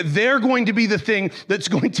 thinking that they're going to be the thing that's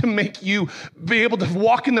going to make you be able to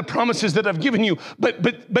walk in the promises that I've given you.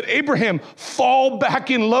 But Abraham, fall back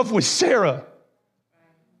in love with Sarah.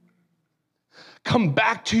 Come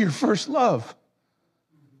back to your first love.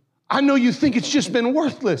 I know you think it's just been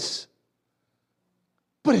worthless,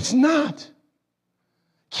 but it's not.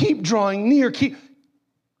 Keep drawing near. Keep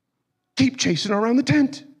chasing her around the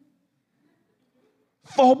tent.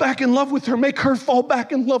 Fall back in love with her. Make her fall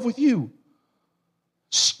back in love with you.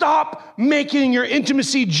 Stop making your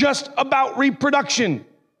intimacy just about reproduction.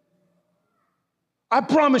 I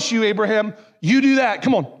promise you, Abraham, you do that.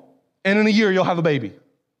 Come on. And in a year, you'll have a baby.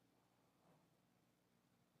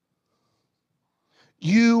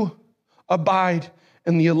 You abide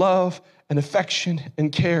in the love and affection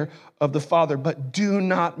and care of the Father, but do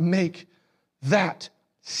not make that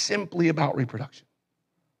simply about reproduction.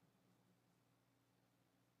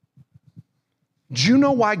 Do you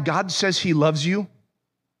know why God says he loves you?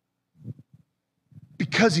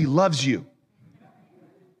 Because he loves you.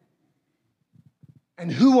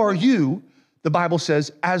 And who are you, the Bible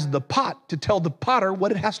says, as the pot to tell the potter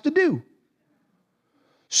what it has to do?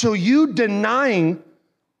 So you denying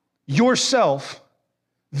yourself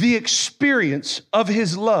the experience of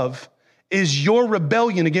his love is your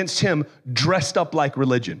rebellion against him dressed up like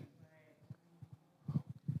religion.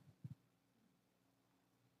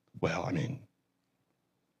 Well,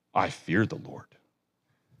 I fear the Lord.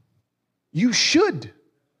 You should.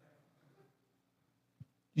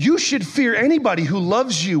 You should fear anybody who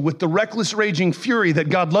loves you with the reckless, raging fury that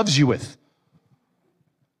God loves you with.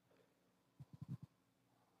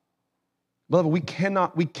 Beloved, we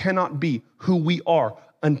cannot be who we are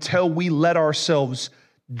until we let ourselves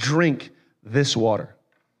drink this water.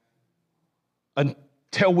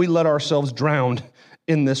 Until we let ourselves drown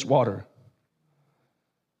in this water.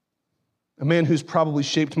 A man who's probably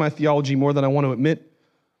shaped my theology more than I want to admit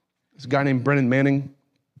is a guy named Brennan Manning.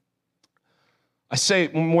 I say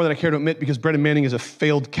it more than I care to admit because Brennan Manning is a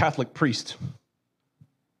failed Catholic priest.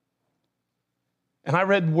 And I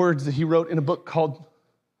read words that he wrote in a book called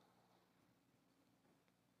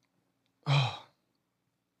I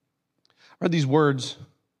read these words.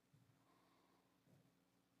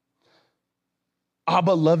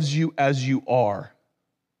 Abba loves you as you are,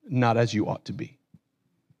 not as you ought to be.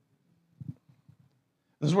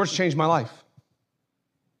 Those words changed my life.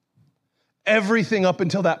 Everything up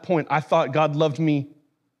until that point, I thought God loved me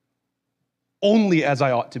only as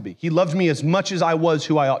I ought to be. He loved me as much as I was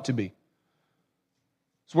who I ought to be.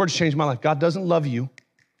 Those words changed my life. God doesn't love you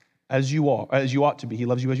as you are, as you ought to be. He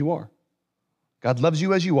loves you as you are. God loves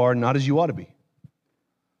you as you are, not as you ought to be.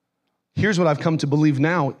 Here's what I've come to believe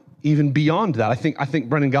now, even beyond that. I think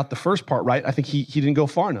Brennan got the first part right. I think he didn't go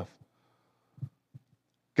far enough.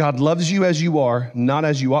 God loves you as you are, not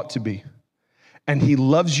as you ought to be. And he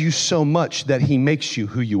loves you so much that he makes you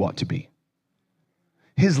who you ought to be.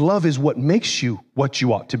 His love is what makes you what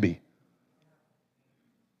you ought to be.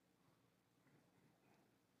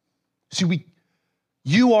 See,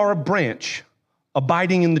 you are a branch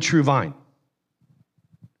abiding in the true vine,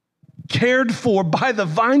 cared for by the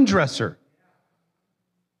vine dresser.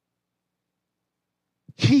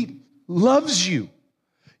 He loves you.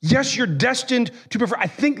 Yes, you're destined to prefer. I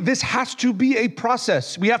think this has to be a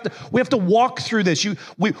process. We have to walk through this.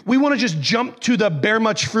 We want to just jump to the bear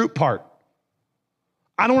much fruit part.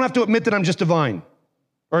 I don't have to admit that I'm just a vine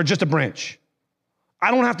or just a branch.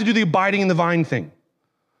 I don't have to do the abiding in the vine thing.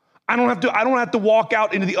 I don't have to walk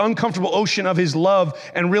out into the uncomfortable ocean of his love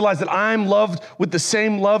and realize that I'm loved with the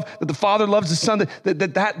same love that the Father loves the Son.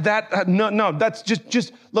 No, that's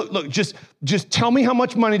just tell me how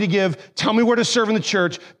much money to give. Tell me where to serve in the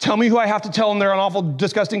church. Tell me who I have to tell them they're an awful,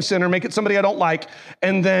 disgusting sinner. Make it somebody I don't like.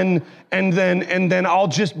 And then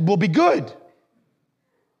we'll be good.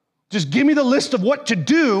 Just give me the list of what to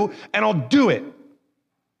do and I'll do it.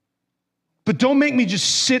 But don't make me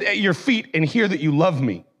just sit at your feet and hear that you love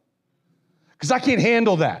me. Because I can't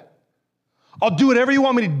handle that. I'll do whatever you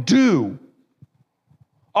want me to do.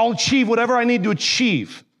 I'll achieve whatever I need to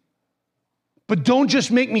achieve. But don't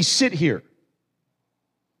just make me sit here.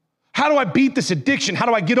 How do I beat this addiction? How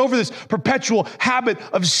do I get over this perpetual habit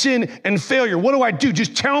of sin and failure? What do I do?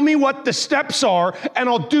 Just tell me what the steps are and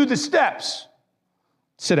I'll do the steps.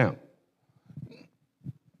 Sit down.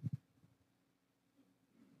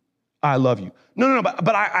 I love you. No,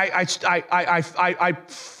 but I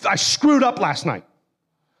screwed up last night.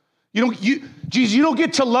 Jesus, you don't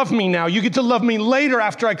get to love me now. You get to love me later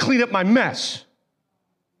after I clean up my mess.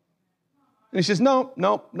 And he says, no.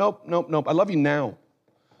 I love you now.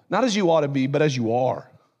 Not as you ought to be, but as you are.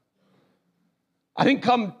 He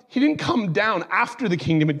didn't come down after the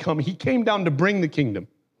kingdom had come. He came down to bring the kingdom.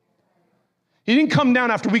 He didn't come down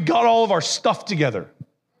after we got all of our stuff together.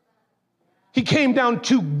 He came down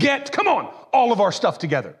to get, all of our stuff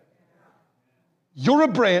together. You're a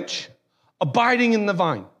branch abiding in the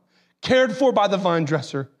vine, cared for by the vine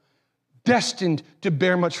dresser, destined to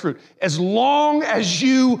bear much fruit. As long as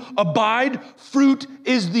you abide, fruit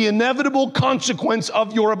is the inevitable consequence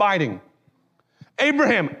of your abiding.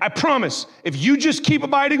 Abraham, I promise, if you just keep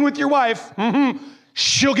abiding with your wife,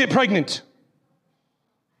 she'll get pregnant.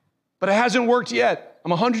 But it hasn't worked yet. I'm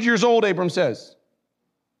 100 years old, Abram says.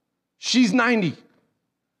 She's 90.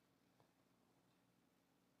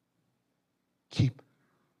 Keep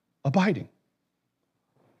abiding.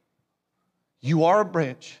 You are a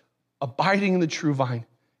branch, abiding in the true vine,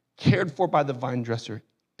 cared for by the vine dresser,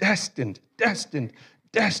 destined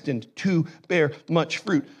to bear much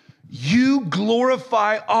fruit. You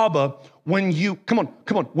glorify Abba when you,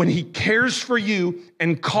 when he cares for you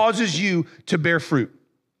and causes you to bear fruit.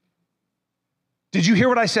 Did you hear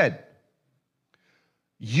what I said?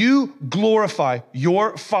 You glorify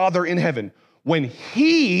your Father in heaven when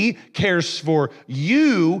he cares for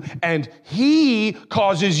you and he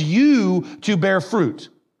causes you to bear fruit.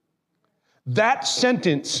 That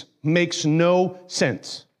sentence makes no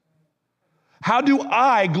sense. How do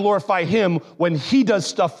I glorify him when he does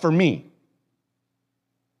stuff for me?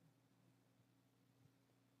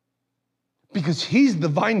 Because he's the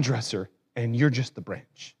vine dresser and you're just the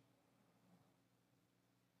branch.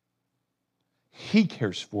 He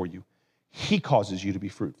cares for you. He causes you to be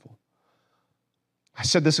fruitful. I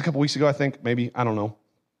said this a couple weeks ago, I think, maybe, I don't know.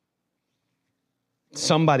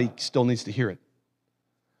 Somebody still needs to hear it.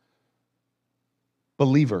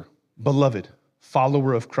 Believer, beloved,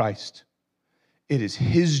 follower of Christ, it is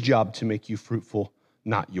his job to make you fruitful,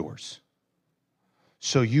 not yours.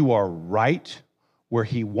 So you are right where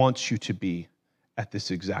he wants you to be at this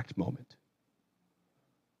exact moment.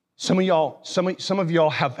 Some of y'all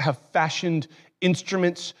have fashioned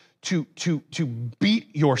instruments to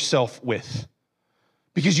beat yourself with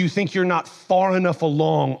because you think you're not far enough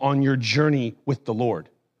along on your journey with the Lord,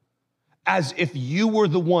 as if you were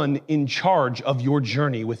the one in charge of your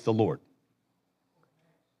journey with the Lord.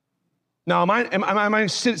 Now, am I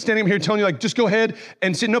standing here telling you, like, just go ahead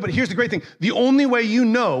and sin? No, but here's the great thing. The only way you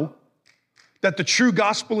know that the true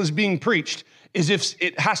gospel is being preached is if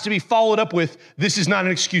it has to be followed up with, this is not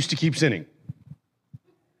an excuse to keep sinning.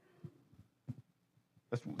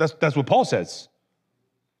 That's what Paul says.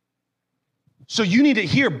 So you need to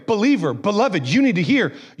hear, believer, beloved, you need to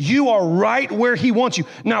hear, you are right where he wants you.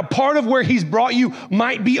 Now, part of where he's brought you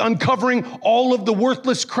might be uncovering all of the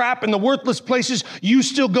worthless crap and the worthless places you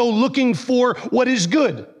still go looking for what is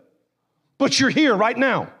good. But you're here right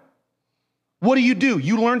now. What do?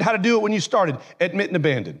 You learned how to do it when you started, admit and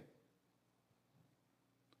abandon.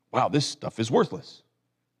 Wow, this stuff is worthless.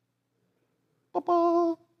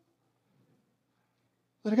 Ba-ba.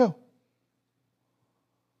 Let it go.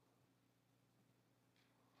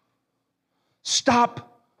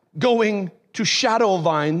 Stop going to shadow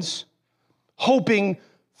vines, hoping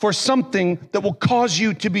for something that will cause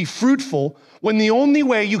you to be fruitful, when the only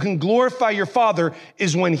way you can glorify your Father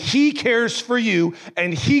is when he cares for you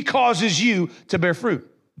and he causes you to bear fruit.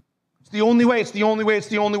 It's the only way, it's the only way, it's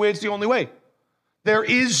the only way, it's the only way. There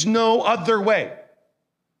is no other way.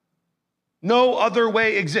 No other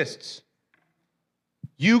way exists.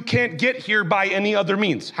 You can't get here by any other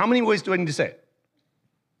means. How many ways do I need to say it?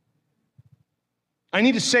 I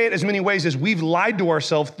need to say it as many ways as we've lied to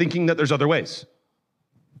ourselves thinking that there's other ways.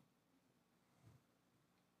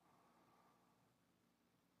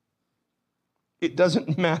 It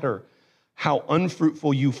doesn't matter how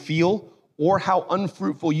unfruitful you feel or how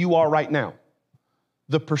unfruitful you are right now.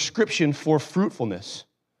 The prescription for fruitfulness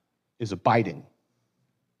is abiding.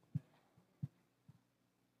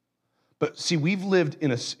 But see, we've lived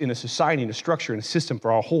in a society, in a structure, in a system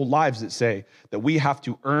for our whole lives that say that we have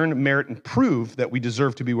to earn, merit, and prove that we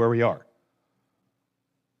deserve to be where we are.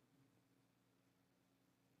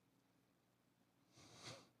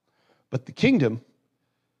 But the kingdom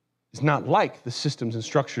is not like the systems and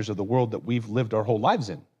structures of the world that we've lived our whole lives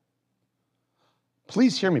in.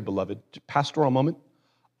 Please hear me, beloved, pastoral moment.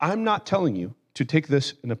 I'm not telling you to take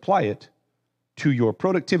this and apply it to your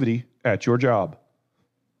productivity at your job.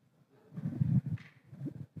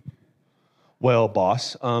 Well,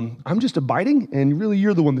 boss, I'm just abiding, and really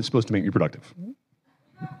you're the one that's supposed to make me productive.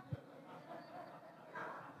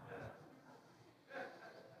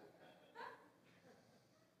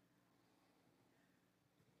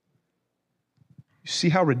 You see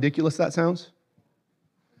how ridiculous that sounds?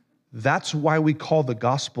 That's why we call the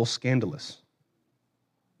gospel scandalous.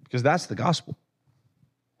 Because that's the gospel.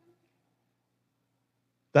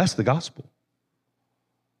 That's the gospel.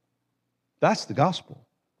 That's the gospel.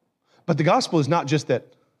 But the gospel is not just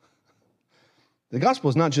that. The gospel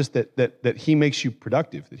is not just that he makes you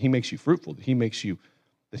productive, that he makes you fruitful, that he makes you,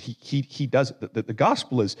 that he does it. The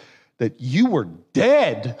gospel is that you were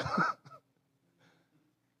dead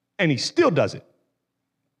and he still does it.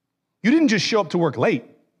 You didn't just show up to work late.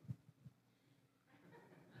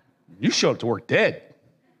 You showed up to work dead.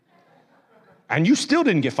 And you still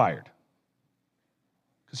didn't get fired.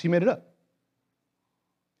 Because he made it up.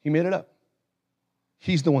 He made it up.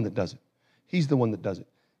 He's the one that does it. He's the one that does it.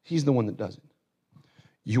 He's the one that does it.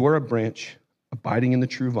 You are a branch abiding in the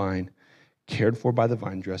true vine, cared for by the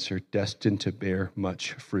vine dresser, destined to bear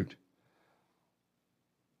much fruit.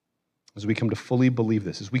 As we come to fully believe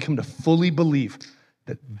this, as we come to fully believe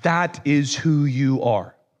that that is who you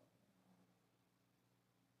are,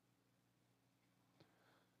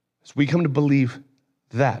 as we come to believe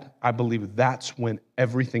that, I believe that's when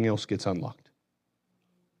everything else gets unlocked.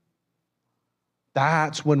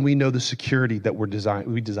 That's when we know the security that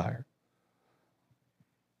we desire.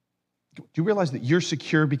 Do you realize that you're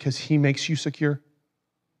secure because he makes you secure?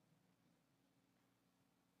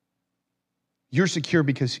 You're secure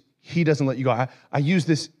because he doesn't let you go. I used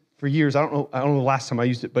this for years. I don't know the last time I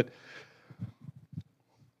used it, but it's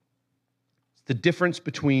the difference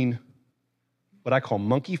between what I call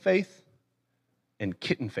monkey faith and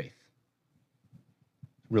kitten faith.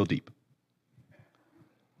 Real deep.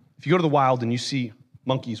 If you go to the wild and you see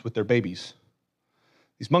monkeys with their babies,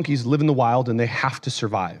 these monkeys live in the wild and they have to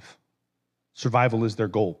survive. Survival is their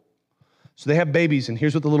goal. So they have babies, and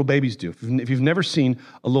here's what the little babies do. If you've never seen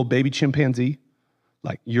a little baby chimpanzee,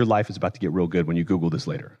 like your life is about to get real good when you Google this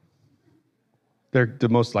later. They're the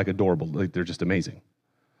most like adorable. Like, they're just amazing.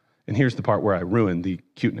 And here's the part where I ruin the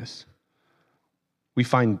cuteness. We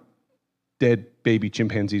find dead baby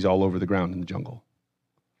chimpanzees all over the ground in the jungle.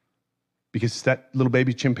 Because it's that little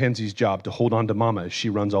baby chimpanzee's job to hold on to mama as she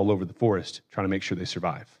runs all over the forest trying to make sure they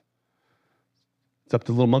survive. It's up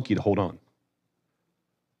to the little monkey to hold on.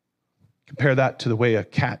 Compare that to the way a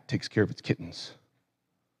cat takes care of its kittens.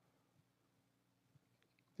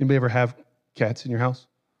 Anybody ever have cats in your house?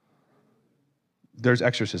 There's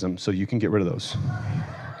exorcism, so you can get rid of those.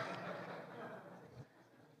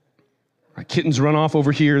 Right, kittens run off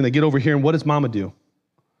over here, and they get over here, and what does mama do?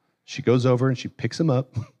 She goes over and she picks them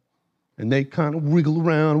up. And they kind of wiggle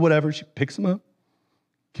around, whatever. She picks them up,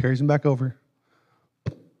 carries them back over,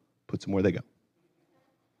 puts them where they go.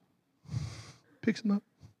 Picks them up,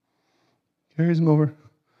 carries them over,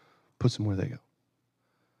 puts them where they go.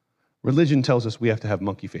 Religion tells us we have to have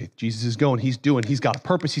monkey faith. Jesus is going, he's doing, he's got a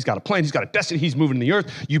purpose, he's got a plan, he's got a destiny, he's moving in the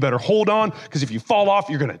earth. You better hold on, because if you fall off,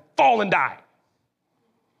 you're going to fall and die.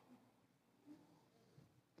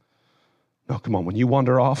 No, come on, when you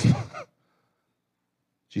wander off,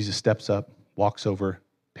 Jesus steps up, walks over,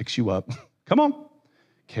 picks you up, come on,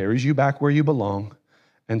 carries you back where you belong,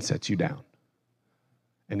 and sets you down.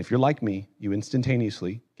 And if you're like me, you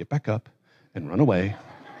instantaneously get back up and run away.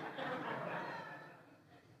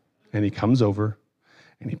 And he comes over,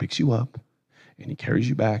 and he picks you up, and he carries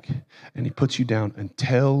you back, and he puts you down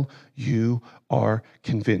until you are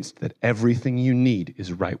convinced that everything you need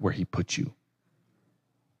is right where he put you.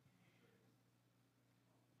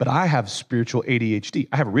 But I have spiritual ADHD.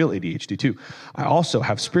 I have real ADHD too. I also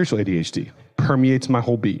have spiritual ADHD. Permeates my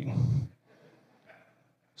whole being.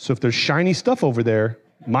 So if there's shiny stuff over there,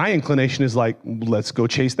 My inclination is like, let's go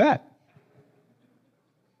chase that.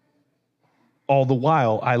 All the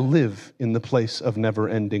while, I live in the place of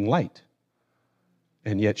never-ending light.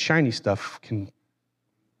 And yet shiny stuff can,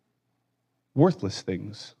 worthless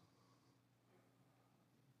things.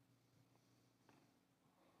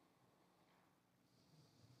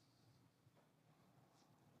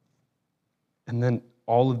 And then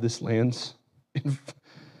all of this lands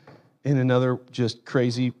in another just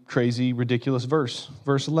crazy, crazy, ridiculous verse.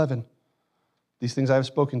 Verse 11. These things I have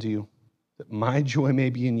spoken to you, that my joy may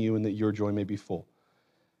be in you and that your joy may be full.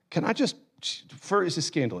 Can I just, first, it's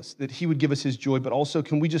scandalous that he would give us his joy, but also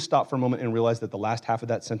can we just stop for a moment and realize that the last half of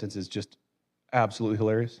that sentence is just absolutely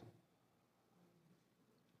hilarious?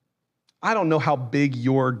 I don't know how big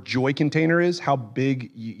your joy container is, how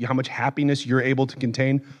much happiness you're able to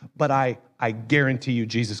contain, but I guarantee you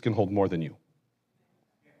Jesus can hold more than you.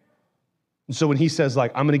 And so when he says,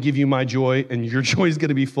 like, I'm going to give you my joy and your joy is going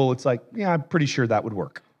to be full, it's like, yeah, I'm pretty sure that would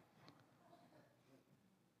work.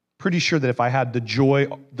 Pretty sure that if I had the joy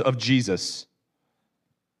of Jesus,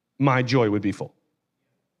 my joy would be full.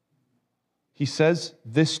 He says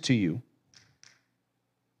this to you.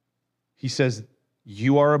 He says,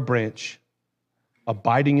 you are a branch,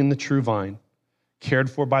 abiding in the true vine,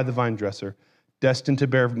 cared for by the vine dresser, destined to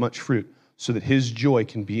bear much fruit, so that his joy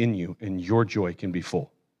can be in you and your joy can be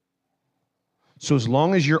full. So as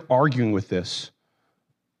long as you're arguing with this,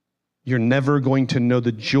 you're never going to know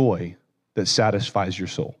the joy that satisfies your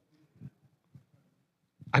soul.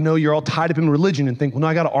 I know you're all tied up in religion and think, well, no,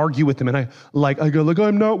 I got to argue with him. And I go,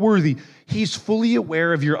 I'm not worthy. He's fully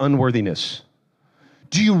aware of your unworthiness.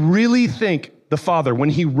 Do you really think the Father, when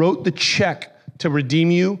he wrote the check to redeem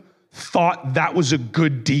you, thought that was a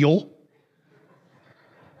good deal?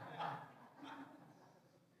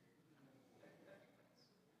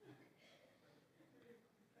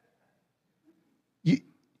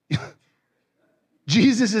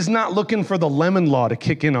 Jesus is not looking for the lemon law to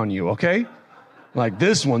kick in on you, okay? Like,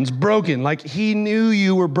 this one's broken. Like, he knew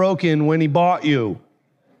you were broken when he bought you.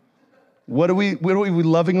 What do we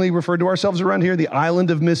lovingly refer to ourselves around here? The island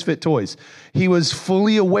of misfit toys. He was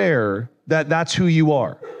fully aware that that's who you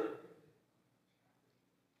are.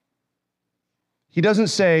 He doesn't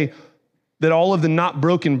say that all of the not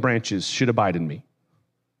broken branches should abide in me.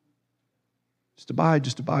 Just abide,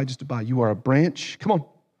 just abide, just abide. You are a branch, come on,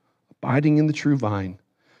 abiding in the true vine,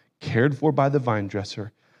 cared for by the vine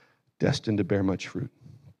dresser, destined to bear much fruit.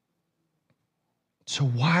 So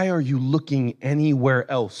why are you looking anywhere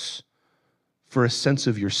else for a sense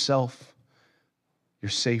of yourself, your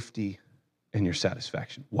safety, and your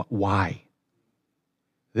satisfaction? Why?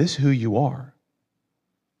 This is who you are.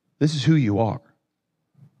 This is who you are.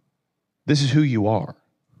 This is who you are.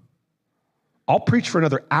 I'll preach for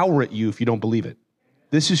another hour at you if you don't believe it.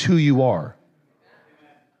 This is who you are.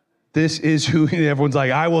 This is who, everyone's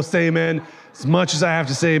like, I will say amen as much as I have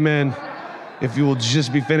to say amen if you will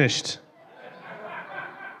just be finished.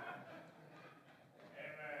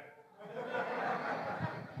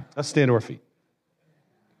 Let's stand to our feet.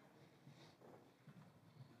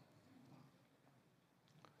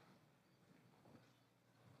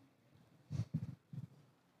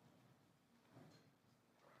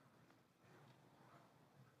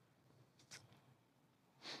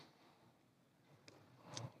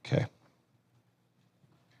 Okay.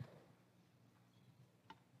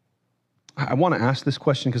 I want to ask this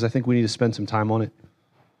question because I think we need to spend some time on it.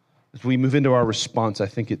 As we move into our response, I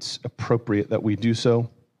think it's appropriate that we do so.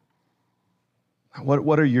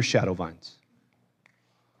 What are your shadow vines?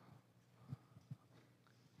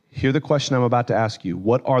 Hear the question I'm about to ask you.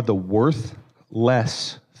 What are the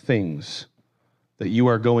worthless things that you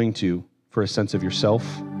are going to for a sense of yourself,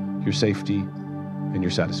 your safety, and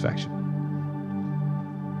your satisfaction?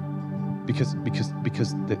 Because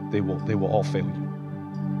they will all fail you.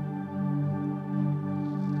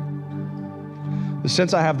 The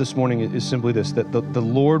sense I have this morning is simply this, that the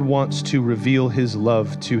Lord wants to reveal his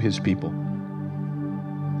love to his people.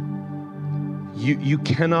 You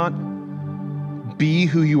cannot be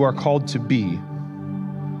who you are called to be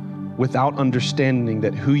without understanding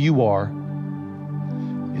that who you are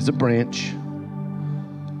is a branch,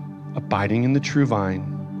 abiding in the true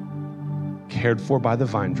vine, cared for by the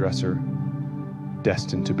vine dresser,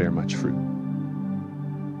 destined to bear much fruit.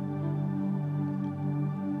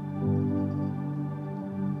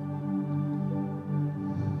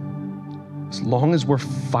 As long as we're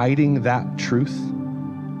fighting that truth,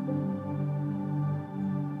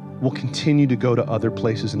 we'll continue to go to other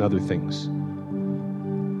places and other things.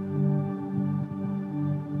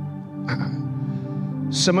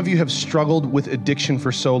 Some of you have struggled with addiction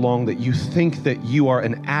for so long that you think that you are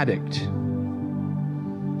an addict.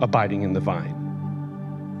 abiding in the vine.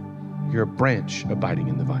 You're a branch abiding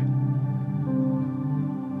in the vine.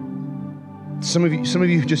 Some of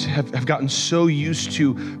you just have gotten so used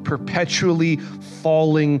to perpetually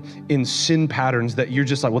falling in sin patterns that you're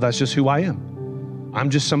just like, well, that's just who I am. I'm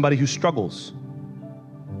just somebody who struggles.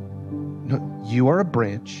 No, you are a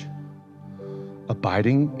branch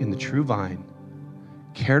abiding in the true vine,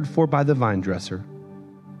 cared for by the vine dresser,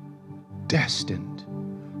 destined,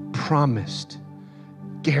 promised,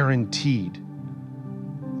 guaranteed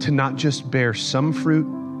to not just bear some fruit,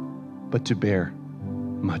 but to bear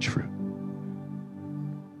much fruit.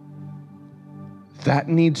 That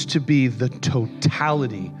needs to be the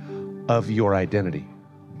totality of your identity.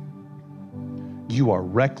 You are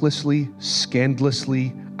recklessly,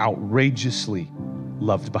 scandalously, outrageously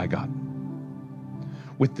loved by God.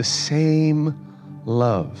 With the same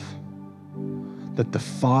love that the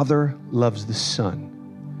Father loves the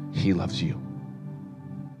Son, He loves you.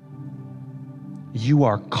 You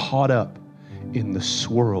are caught up in the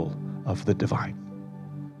swirl of the divine.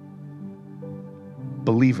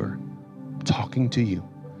 Believer, talking to you,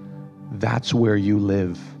 that's where you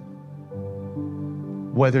live.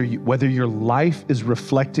 Whether your life is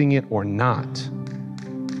reflecting it or not,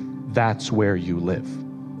 that's where you live.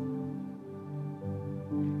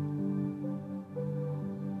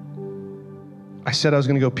 I said I was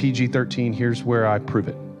going to go PG-13. Here's where I prove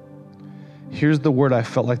it. Here's the word I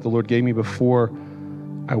felt like the Lord gave me before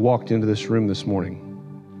I walked into this room this morning.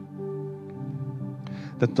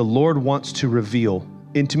 That the Lord wants to reveal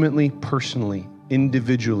intimately, personally,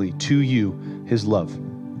 individually to you His love.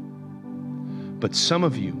 But some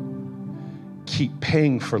of you keep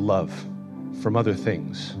paying for love from other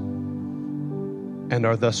things and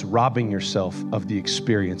are thus robbing yourself of the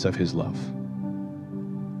experience of His love.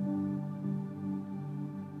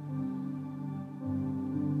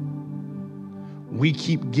 We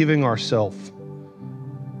keep giving ourselves,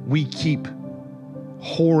 we keep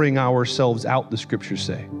whoring ourselves out, the scriptures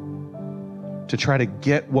say, to try to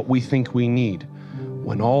get what we think we need,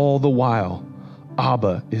 when all the while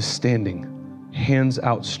Abba is standing, hands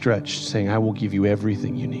outstretched, saying, I will give you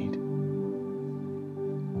everything you need.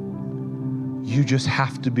 You just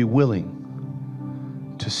have to be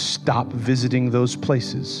willing to stop visiting those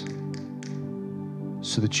places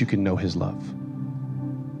so that you can know His love.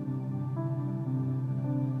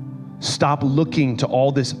 Stop looking to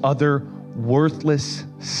all this other worthless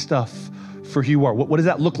stuff for who you are. What does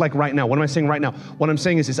that look like right now? What am I saying right now? What I'm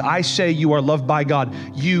saying is I say you are loved by God.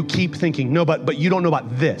 You keep thinking, no, but you don't know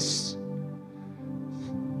about this.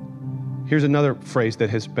 Here's another phrase that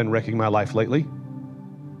has been wrecking my life lately.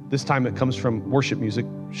 This time it comes from worship music,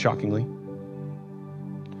 shockingly.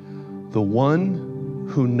 The one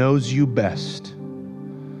who knows you best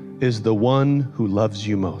is the one who loves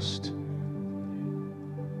you most.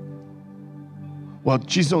 Well,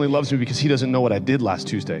 Jesus only loves me because He doesn't know what I did last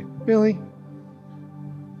Tuesday. Really?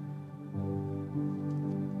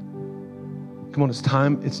 Come on, it's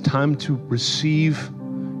time to receive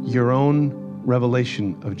your own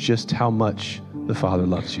revelation of just how much the Father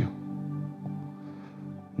loves you.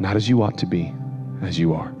 Not as you ought to be, as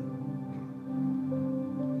you are.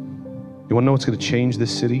 You want to know what's going to change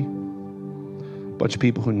this city? A bunch of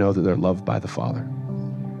people who know that they're loved by the Father.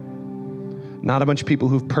 Not a bunch of people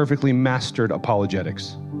who've perfectly mastered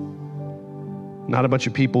apologetics. Not a bunch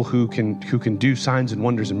of people who can do signs and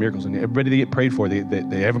wonders and miracles, and everybody they get prayed for,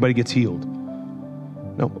 everybody gets healed.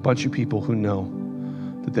 No, a bunch of people who know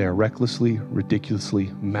that they are recklessly,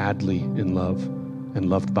 ridiculously, madly in love and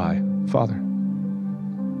loved by Father.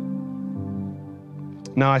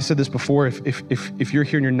 Now, I said this before, if you're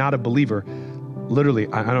here and you're not a believer,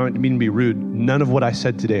 literally, I don't mean to be rude, none of what I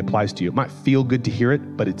said today applies to you. It might feel good to hear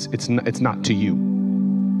it, but it's not to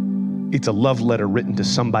you. It's a love letter written to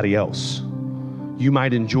somebody else. You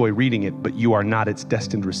might enjoy reading it, but you are not its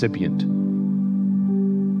destined recipient.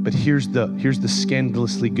 But here's the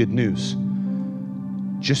scandalously good news.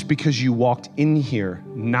 Just because you walked in here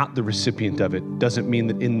not the recipient of it doesn't mean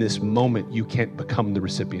that in this moment you can't become the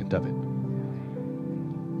recipient of it.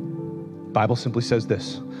 The Bible simply says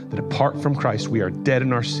this, that apart from Christ, we are dead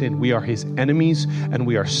in our sin. We are His enemies and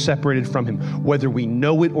we are separated from Him. Whether we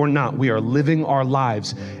know it or not, we are living our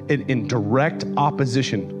lives in direct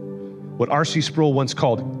opposition. What R.C. Sproul once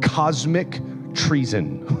called cosmic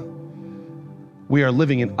treason. We are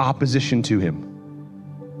living in opposition to Him.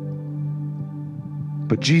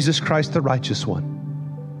 But Jesus Christ, the righteous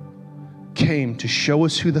one, came to show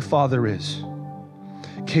us who the Father is,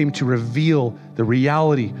 came to reveal the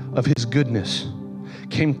reality of His goodness,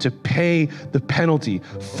 came to pay the penalty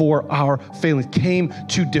for our failings, came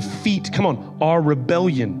to defeat, our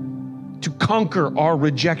rebellion, to conquer our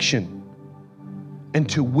rejection, and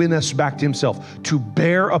to win us back to himself, to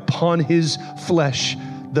bear upon his flesh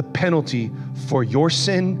the penalty for your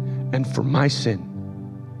sin and for my sin.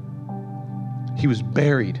 He was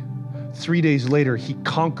buried. 3 days later, he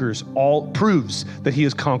proves that he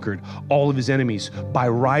has conquered all of his enemies by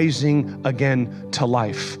rising again to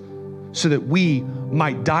life, so that we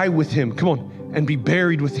might die with him, come on, and be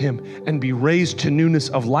buried with him and be raised to newness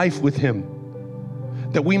of life with him.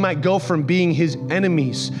 That we might go from being his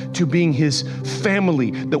enemies to being his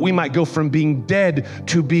family, that we might go from being dead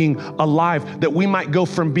to being alive, that we might go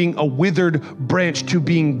from being a withered branch to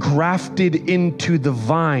being grafted into the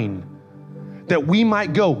vine, that we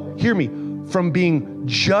might go, hear me, from being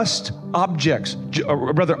just objects,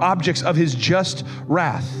 or rather objects of his just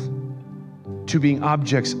wrath, to being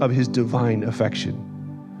objects of his divine affection.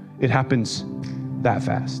 It happens that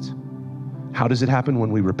fast. How does it happen?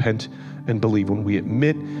 When we repent and believe, when we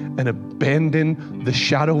admit and abandon the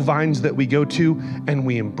shadow vines that we go to, and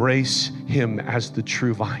we embrace him as the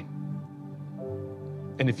true vine.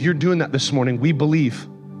 And if you're doing that this morning, we believe,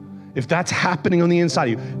 if that's happening on the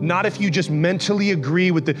inside of you, not if you just mentally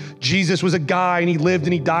agree with that Jesus was a guy and he lived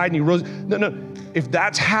and he died and he rose. No. If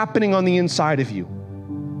that's happening on the inside of you,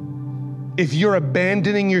 if you're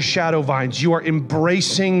abandoning your shadow vines, you are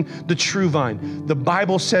embracing the true vine. The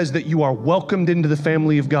Bible says that you are welcomed into the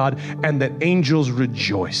family of God and that angels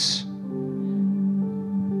rejoice.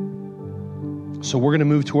 So we're going to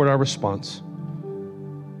move toward our response.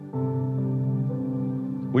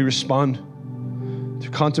 We respond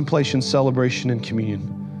through contemplation, celebration, and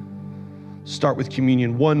communion. Start with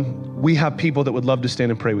communion. One, we have people that would love to stand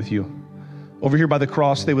and pray with you. Over here by the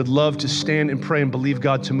cross, they would love to stand and pray and believe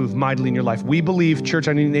God to move mightily in your life. We believe, church,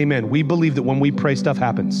 I need an amen. We believe that when we pray, stuff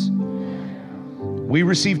happens. We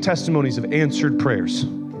receive testimonies of answered prayers,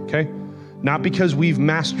 okay? Not because we've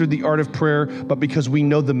mastered the art of prayer, but because we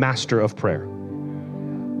know the master of prayer.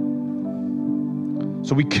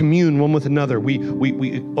 So we commune one with another.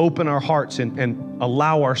 We open our hearts and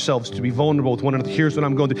allow ourselves to be vulnerable with one another. Here's what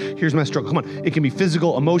I'm going through. Here's my struggle. Come on. It can be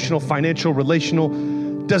physical, emotional, financial, relational.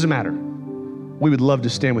 Doesn't matter. We would love to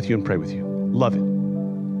stand with you and pray with you. Love it.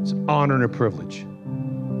 It's an honor and a privilege.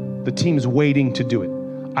 The team's waiting to do it.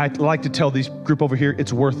 I like to tell this group over here,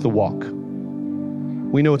 it's worth the walk.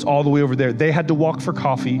 We know it's all the way over there. They had to walk for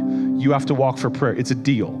coffee. You have to walk for prayer. It's a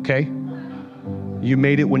deal, okay? You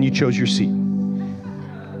made it when you chose your seat.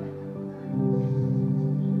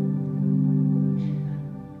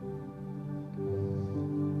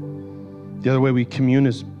 The other way we commune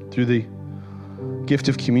is through the gift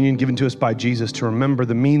of communion given to us by Jesus, to remember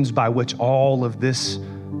the means by which all of this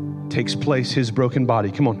takes place, his broken body,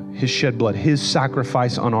 come on, his shed blood, his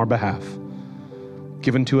sacrifice on our behalf,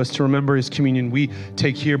 given to us to remember his communion. We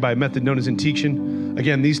take here by a method known as intinction.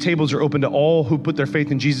 Again, these tables are open to all who put their faith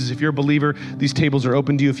in Jesus. If you're a believer, these tables are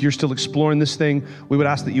open to you. If you're still exploring this thing, we would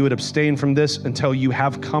ask that you would abstain from this until you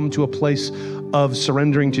have come to a place of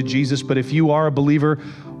surrendering to Jesus. But if you are a believer,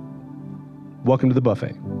 welcome to the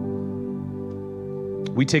buffet.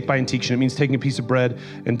 We take by intinction. It means taking a piece of bread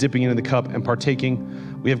and dipping it in the cup and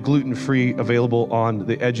partaking. We have gluten-free available on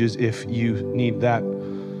the edges if you need that.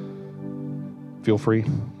 Feel free.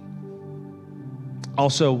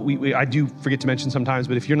 Also, I do forget to mention sometimes,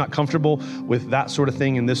 but if you're not comfortable with that sort of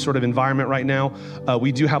thing in this sort of environment right now,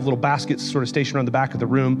 we do have little baskets sort of stationed around the back of the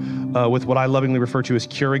room with what I lovingly refer to as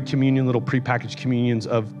Keurig communion, little prepackaged communions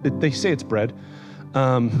they say it's bread.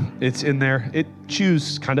 It's in there. It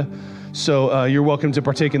chews, kind of. So you're welcome to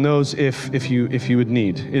partake in those if you would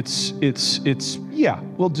need. It's yeah.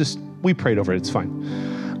 We prayed over it. It's fine.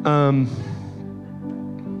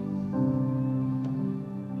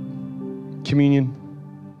 Communion,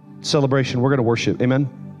 celebration. We're going to worship. Amen.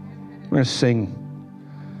 We're going to sing.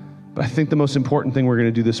 But I think the most important thing we're going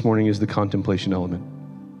to do this morning is the contemplation element.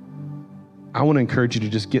 I want to encourage you to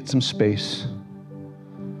just get some space.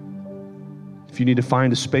 If you need to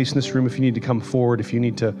find a space in this room, if you need to come forward, if you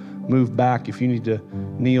need to move back, if you need to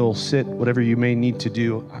kneel, sit, whatever you may need to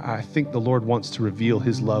do, I think the Lord wants to reveal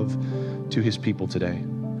his love to his people today.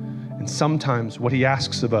 And sometimes what he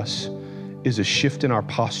asks of us is a shift in our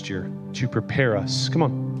posture to prepare us, come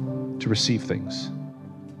on, to receive things.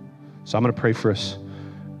 So I'm going to pray for us,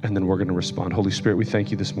 and then we're going to respond. Holy Spirit, we thank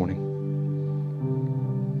you this morning.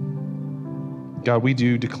 God, we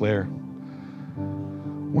do declare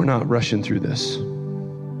we're not rushing through this.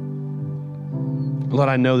 Lord,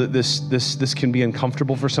 I know that this can be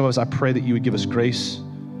uncomfortable for some of us. I pray that you would give us grace.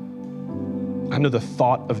 I know the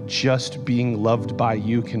thought of just being loved by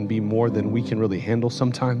you can be more than we can really handle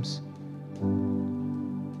sometimes.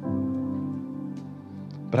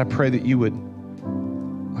 But I pray that you would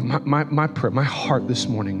my prayer, my heart this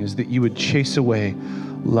morning is that you would chase away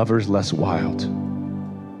lovers less wild.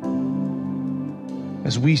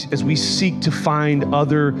 As we seek to find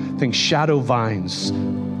other things, shadow vines,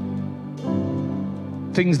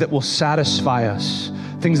 things that will satisfy us,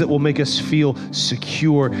 things that will make us feel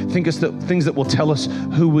secure, things that will tell us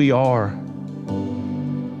who we are.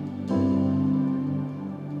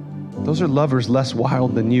 Those are lovers less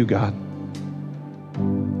wild than you, God.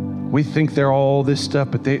 We think they're all this stuff,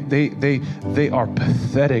 but they are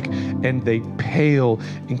pathetic, and they pale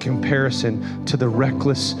in comparison to the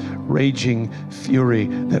reckless, raging fury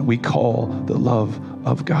that we call the love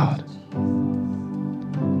of God.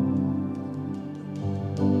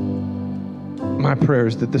 My prayer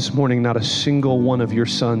is that this morning not a single one of your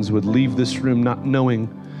sons would leave this room not knowing,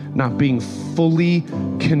 not being fully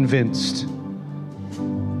convinced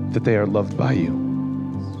that they are loved by you.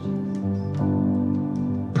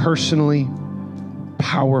 Personally,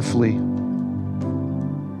 powerfully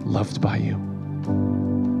loved by you.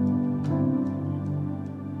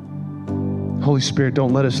 Holy Spirit,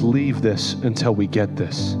 don't let us leave this until we get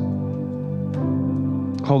this.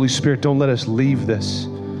 Holy Spirit, don't let us leave this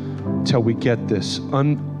until we get this.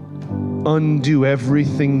 Undo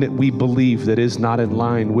everything that we believe that is not in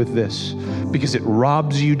line with this, because it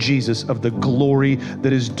robs you, Jesus, of the glory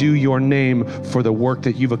that is due your name for the work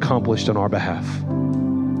that you've accomplished on our behalf.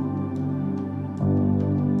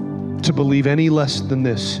 To believe any less than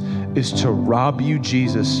this is to rob you,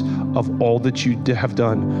 Jesus, of all that you have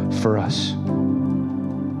done for us.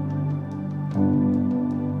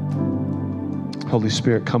 Holy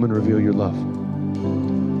Spirit, come and reveal your love.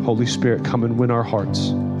 Holy Spirit, come and win our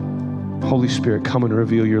hearts. Holy Spirit, come and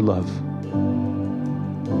reveal your love.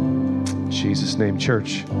 In Jesus' name,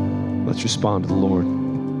 church, let's respond to the Lord.